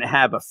 It didn't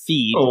have a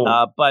feed,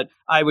 but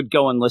I would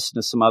go and listen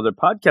to some other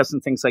podcasts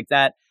and things like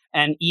that.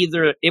 And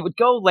either it would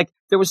go like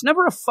there was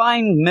never a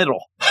fine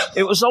middle.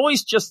 It was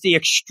always just the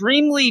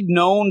extremely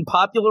known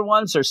popular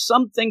ones or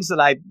some things that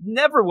I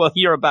never will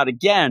hear about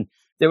again.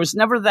 There was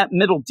never that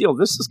middle deal.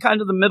 This is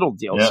kind of the middle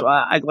deal. So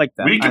I like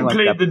that. We can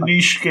play the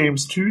niche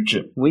games too,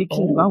 Jim. We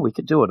can. Well, we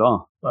could do it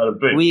all.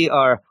 We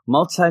are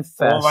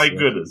multifaceted. Oh my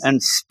goodness.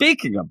 And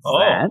speaking of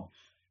that,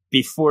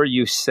 before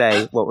you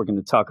say what we're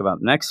going to talk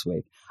about next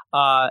week,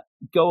 go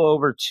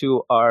over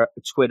to our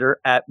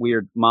Twitter at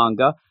Weird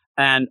Manga.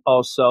 And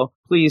also,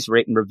 please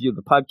rate and review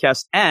the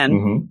podcast.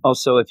 And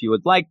also, if you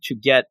would like to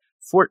get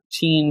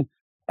 14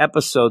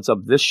 episodes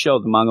of this show,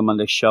 the Manga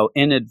Monday show,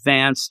 in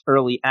advance,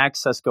 early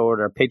access, go over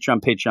to our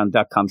Patreon,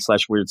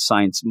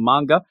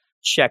 patreon.com/WeirdScienceManga.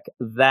 Check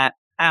that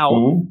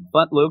out.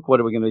 But, Luke, what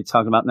are we going to be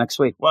talking about next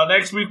week? Well,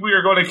 next week we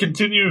are going to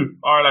continue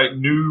our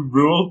new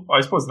rule.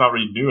 I suppose not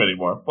really new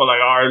anymore, but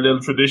our little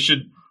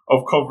tradition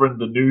of covering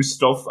the new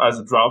stuff as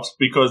it drops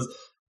because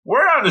we're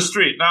on the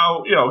street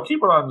now. Keep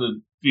it on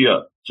the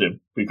DL, Jim,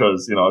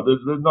 because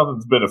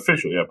nothing's been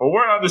official yet. But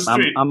we're on the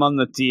street. I'm on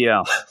the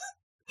DL.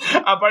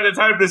 And by the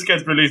time this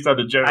gets released on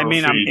the general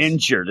feed, I'm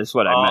injured is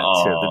what I meant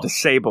too. The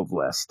disabled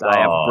list. I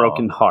have a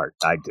broken heart.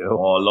 I do.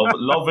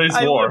 Love is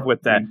war. I live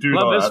with that.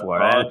 Love is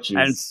war.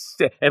 And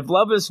if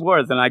love is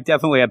war, then I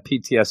definitely have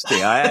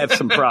PTSD. I have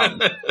some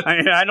problems.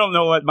 I don't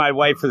know what my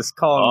wife is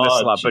calling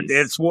this love, but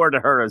it's war to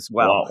her as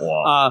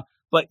well.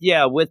 But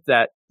with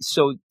that,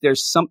 so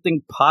there's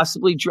something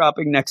possibly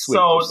dropping next week.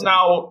 So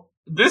now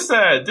this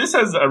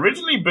has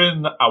originally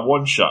been a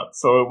one shot.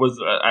 So it was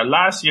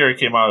last year it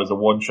came out as a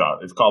one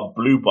shot. It's called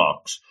Blue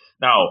Box.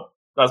 Now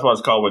that's what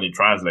it's called when you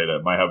translate it.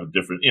 It might have a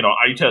different,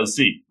 I tell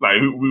C. Like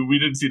we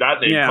didn't see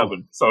that name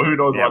coming, so who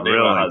knows what name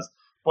it has.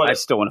 But I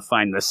still want to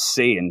find the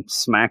C and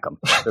smack them.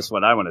 That's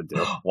what I want to do.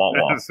 That's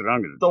what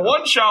I'm going to do. The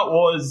one shot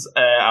was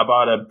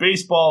about a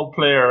baseball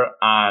player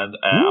and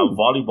a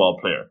volleyball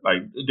player.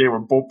 Like they were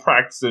both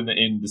practicing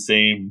in the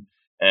same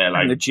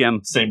in the gym.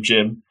 Same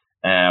gym.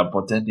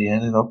 But then they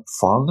ended up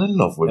falling in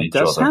love with each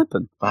other. It does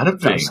happen. It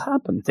does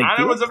happen. And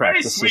it was a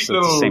very sweet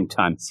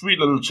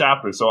little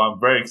chapter, so I'm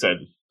very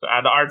excited.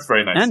 And the art's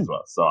very nice as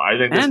well. So I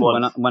think this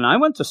one. When I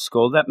went to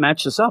school, that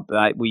matches up.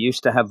 We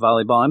used to have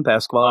volleyball and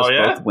basketball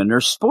as both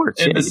winter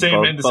sports. In the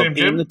same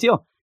gym? The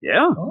deal.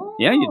 Yeah. Oh.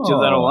 Yeah, you do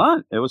that a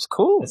lot. It was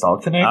cool. It's all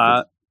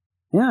connected.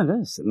 Yeah, it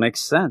is. It makes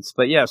sense.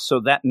 But yeah,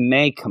 so that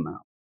may come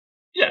out.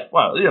 Yeah,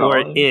 well, or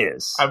it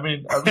is. I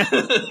mean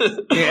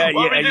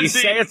you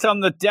say it's on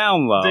the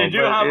down low. They do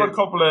have a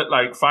couple of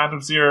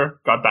fandoms here.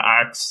 Got the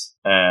axe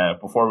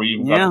before we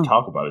even got to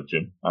talk about it,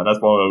 Jim. And that's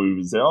why we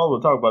would say,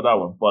 we'll talk about that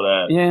one.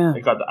 But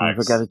they got the axe.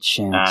 Never got a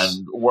chance.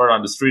 And word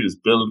on the street is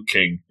Build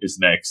King is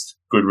next.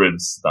 Good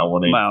riddance. That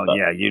one ain't. Well,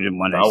 you didn't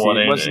want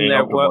to see.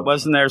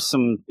 Wasn't there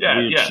some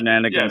weird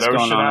shenanigans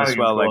going on as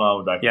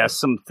well?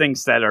 Some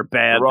things that are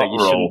bad that you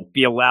shouldn't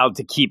be allowed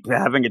to keep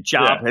having a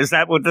job. Is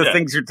that what the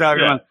things you're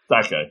talking about?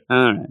 That guy.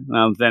 All right.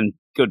 Well, then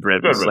good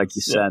riddance, like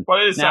you said.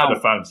 But it's how the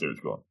fan series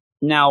going.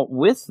 Now,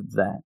 with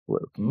that,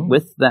 Luke,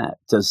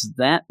 does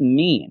that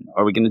mean,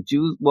 are we going to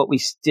do what we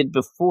did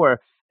before?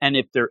 And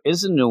if there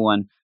is a new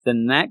one,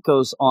 then that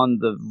goes on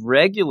the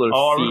regular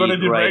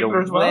feed right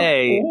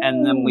away,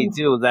 and then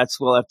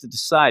we'll have to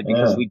decide,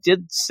 because we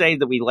did say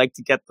that we like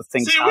to get the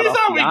things out we off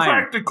thought the we iron.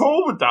 Cracked the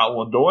code with that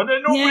one, though, and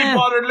then nobody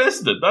bothered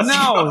listening.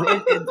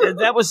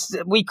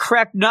 We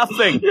cracked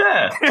nothing.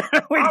 Yeah.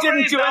 We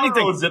didn't do anything. How many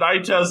downloads did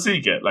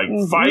ITLC get?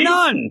 5?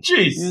 None.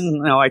 Jeez.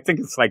 No, I think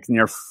it's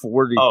near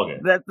 40. Okay.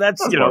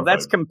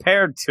 That's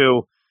compared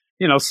to,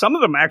 some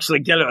of them actually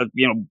get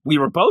we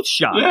were both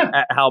shocked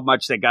at how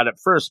much they got at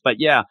first, but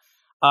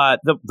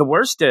the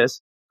worst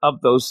is,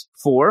 of those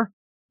 4,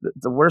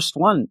 the worst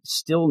one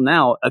still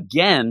now,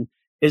 again,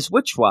 is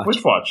Witch Watch.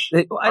 Witch Watch.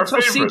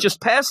 ITLC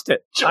just passed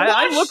it.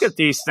 I look at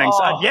these things.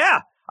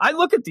 I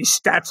look at these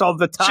stats all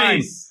the time.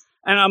 Jeez.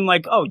 And I'm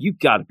like, you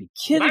got to be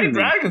kidding me. Nine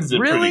Dragons did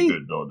pretty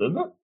good, though, didn't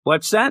it?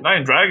 What's that?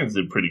 Nine Dragons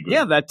did pretty good.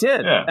 Yeah, that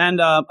did. Yeah. And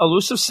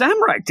Elusive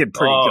Samurai did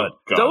pretty good.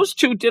 God. Those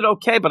 2 did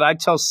okay, but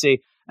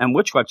ITLC and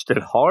Witch Watch did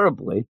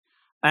horribly.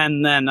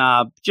 And then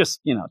just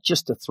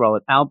to throw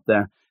it out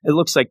there, it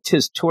looks like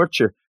Tis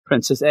Torture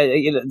Princess.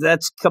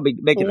 That's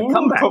making a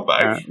comeback.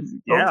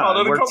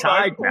 We're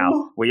tied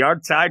now. We are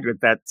tied with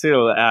that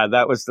too.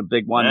 That was the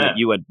big one that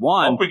you had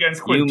won. Up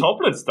against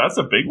quintuplets. That's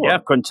a big one. Yeah,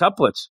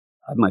 quintuplets.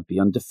 I might be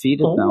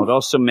undefeated now. It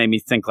also made me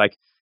think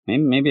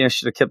maybe I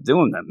should have kept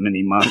doing that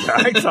mini manga.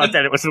 I thought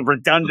that it was a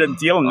redundant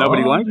deal and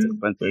nobody liked it,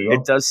 but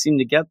it does seem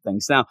to get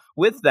things. Now,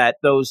 with that,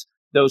 those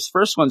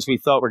first ones we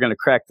thought were going to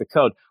crack the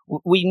code.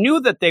 We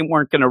knew that they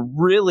weren't going to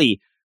really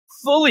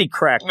fully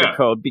crack the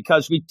code,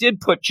 because we did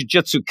put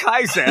Jujutsu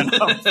Kaisen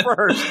up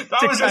first to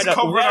kind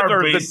of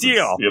leather the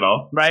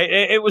deal, right?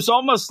 It was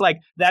almost like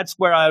that's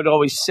where I would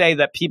always say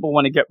that people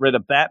want to get rid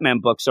of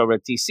Batman books over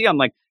at DC. I'm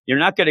like, you're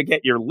not going to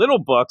get your little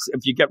books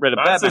if you get rid of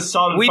Batman. That's a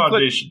solid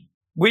foundation.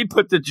 We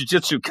put the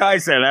Jujutsu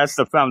Kaisen as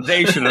the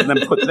foundation and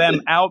then put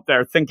them out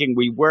there thinking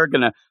we were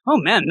going to,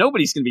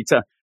 nobody's going to be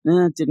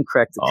it didn't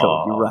crack the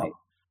code. You're right.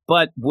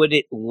 But would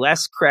it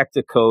less crack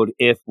the code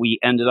if we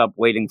ended up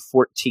waiting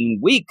 14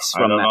 weeks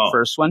from that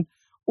first one?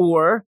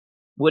 Or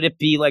would it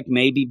be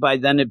maybe by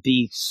then it'd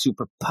be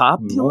super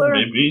popular?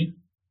 Maybe.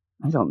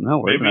 I don't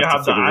know. Maybe you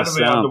have the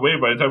anime on the way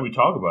by the time we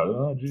talk about it.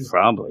 Oh, geez.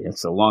 Probably.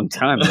 It's a long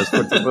time.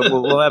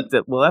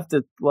 We'll have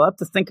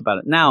to think about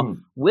it. Now,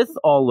 with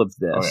all of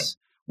this,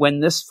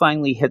 when this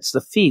finally hits the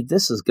feed,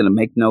 this is going to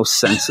make no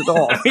sense at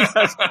all,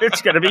 because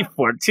it's going to be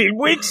 14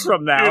 weeks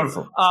from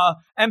now.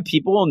 And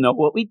people will know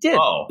what we did.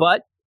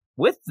 But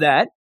with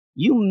that,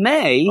 you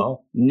may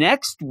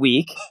next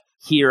week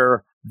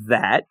hear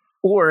that,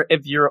 or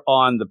if you're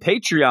on the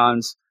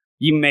Patreons,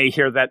 you may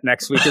hear that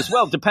next week as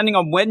well, depending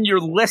on when you're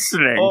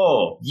listening.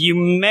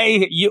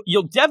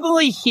 You'll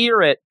definitely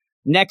hear it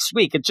next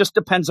week. It just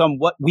depends on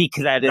what week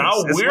that is.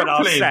 Now we're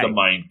playing the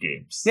mind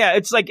games. Yeah,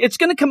 it's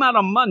going to come out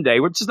on Monday.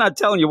 We're just not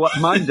telling you what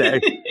Monday.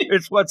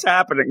 It's what's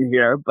happening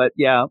here. But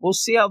yeah, we'll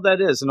see how that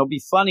is. And it'll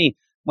be funny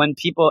when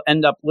people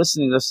end up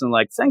listening to this and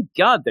thank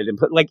God they didn't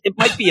put, it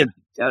might be a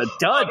dud.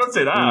 Don't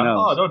say that.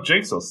 Don't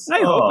jinx us.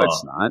 I hope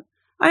it's not.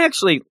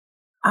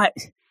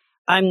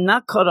 I'm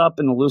not caught up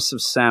in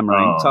Elusive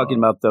Samurai. I'm talking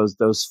about those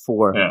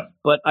 4. Yeah.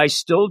 But I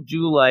still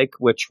do like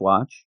Witch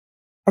Watch.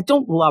 I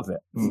don't love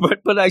it,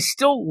 but I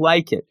still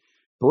like it.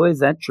 Boy,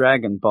 that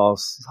Dragon Ball,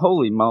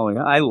 holy moly.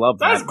 I love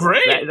that. That's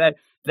great.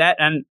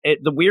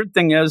 The weird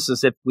thing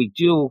is if we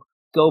do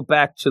go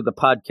back to the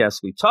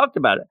podcast, we talked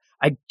about it.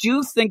 I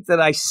do think that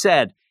I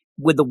said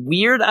with a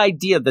weird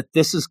idea that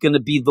this is going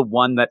to be the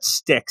one that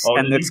sticks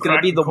and it's going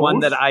to be the one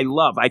that I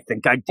love. I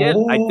think I did.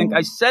 I think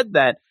I said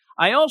that.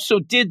 I also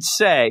did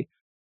say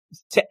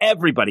to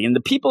everybody, and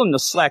the people in the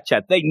Slack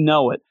chat, they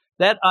know it,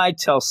 that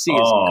ITLC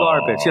is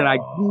garbage, and I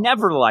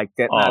never liked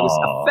it, and I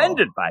was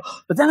offended by it.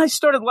 But then I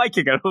started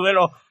liking it a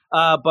little.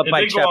 But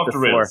by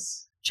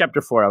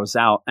chapter 4, I was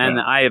out, and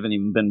I haven't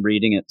even been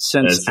reading it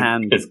since.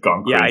 It's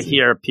gone crazy. Yeah, I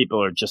hear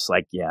people are just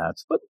like,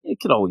 but it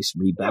could always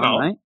rebound,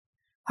 right?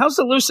 How's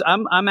Elusive?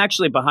 I'm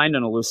actually behind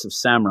an Elusive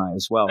Samurai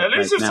as well.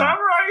 Elusive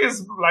Samurai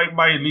is like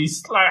my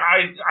least. Like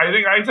I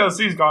think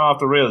ITLC's gone off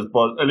the rails,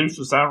 but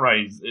Elusive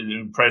Samurai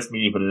impressed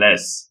me even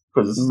less.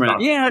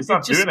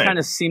 It just kind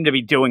of seemed to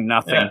be doing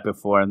nothing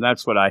before, and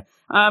that's what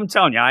I'm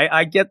telling you.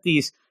 I get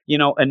these,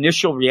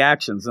 initial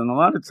reactions, and a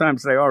lot of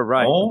times they are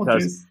right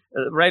because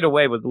right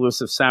away with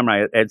Elusive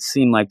Samurai, it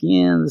seemed like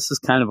this is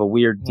kind of a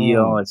weird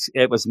deal.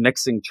 It was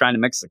trying to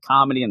mix the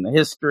comedy and the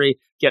history,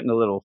 getting a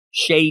little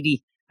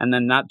shady, and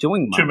then not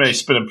doing much. Too many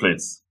spinning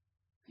plates.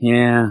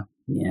 Yeah,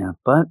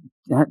 but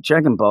that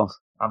Dragon Ball.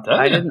 I'm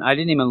telling you. I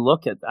didn't even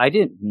look at.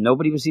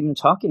 Nobody was even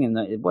talking in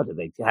the. What do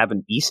they have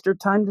an Easter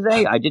time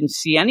today? I didn't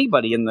see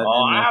anybody in the.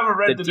 I haven't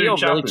read the deal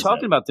new really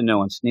talking about the new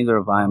ones. Neither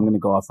have I. I'm going to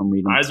go off and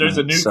read them. There's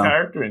a new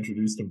character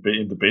introduced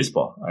into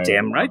baseball.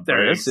 Damn right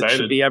there is. It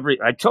should be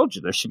I told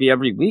you there should be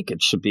every week.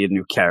 It should be a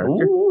new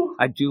character. Ooh.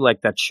 I do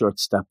like that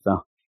shortstop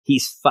though.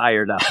 He's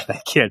fired up.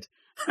 That kid.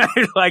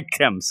 I like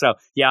him. So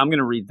I'm going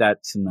to read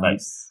that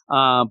tonight. Nice.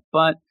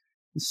 But.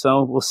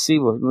 So we'll see.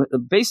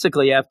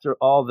 Basically, after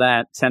all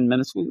that 10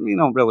 minutes, we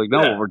don't really know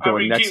what we're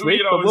doing next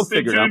week, but we'll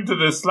figure it out. To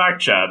the Slack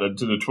chat and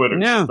to the Twitter.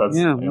 We'll do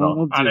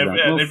that.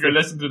 And if you're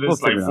listening to this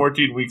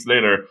 14 weeks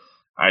later,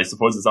 I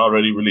suppose it's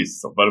already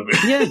released. So,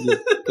 you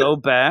go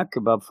back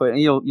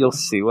you'll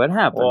see what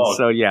happens.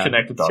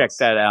 Connect the dots. Check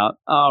that out.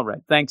 All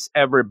right. Thanks,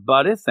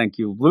 everybody. Thank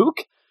you,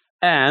 Luke.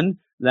 And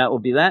that will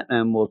be that.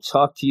 And we'll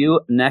talk to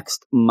you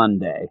next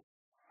Monday.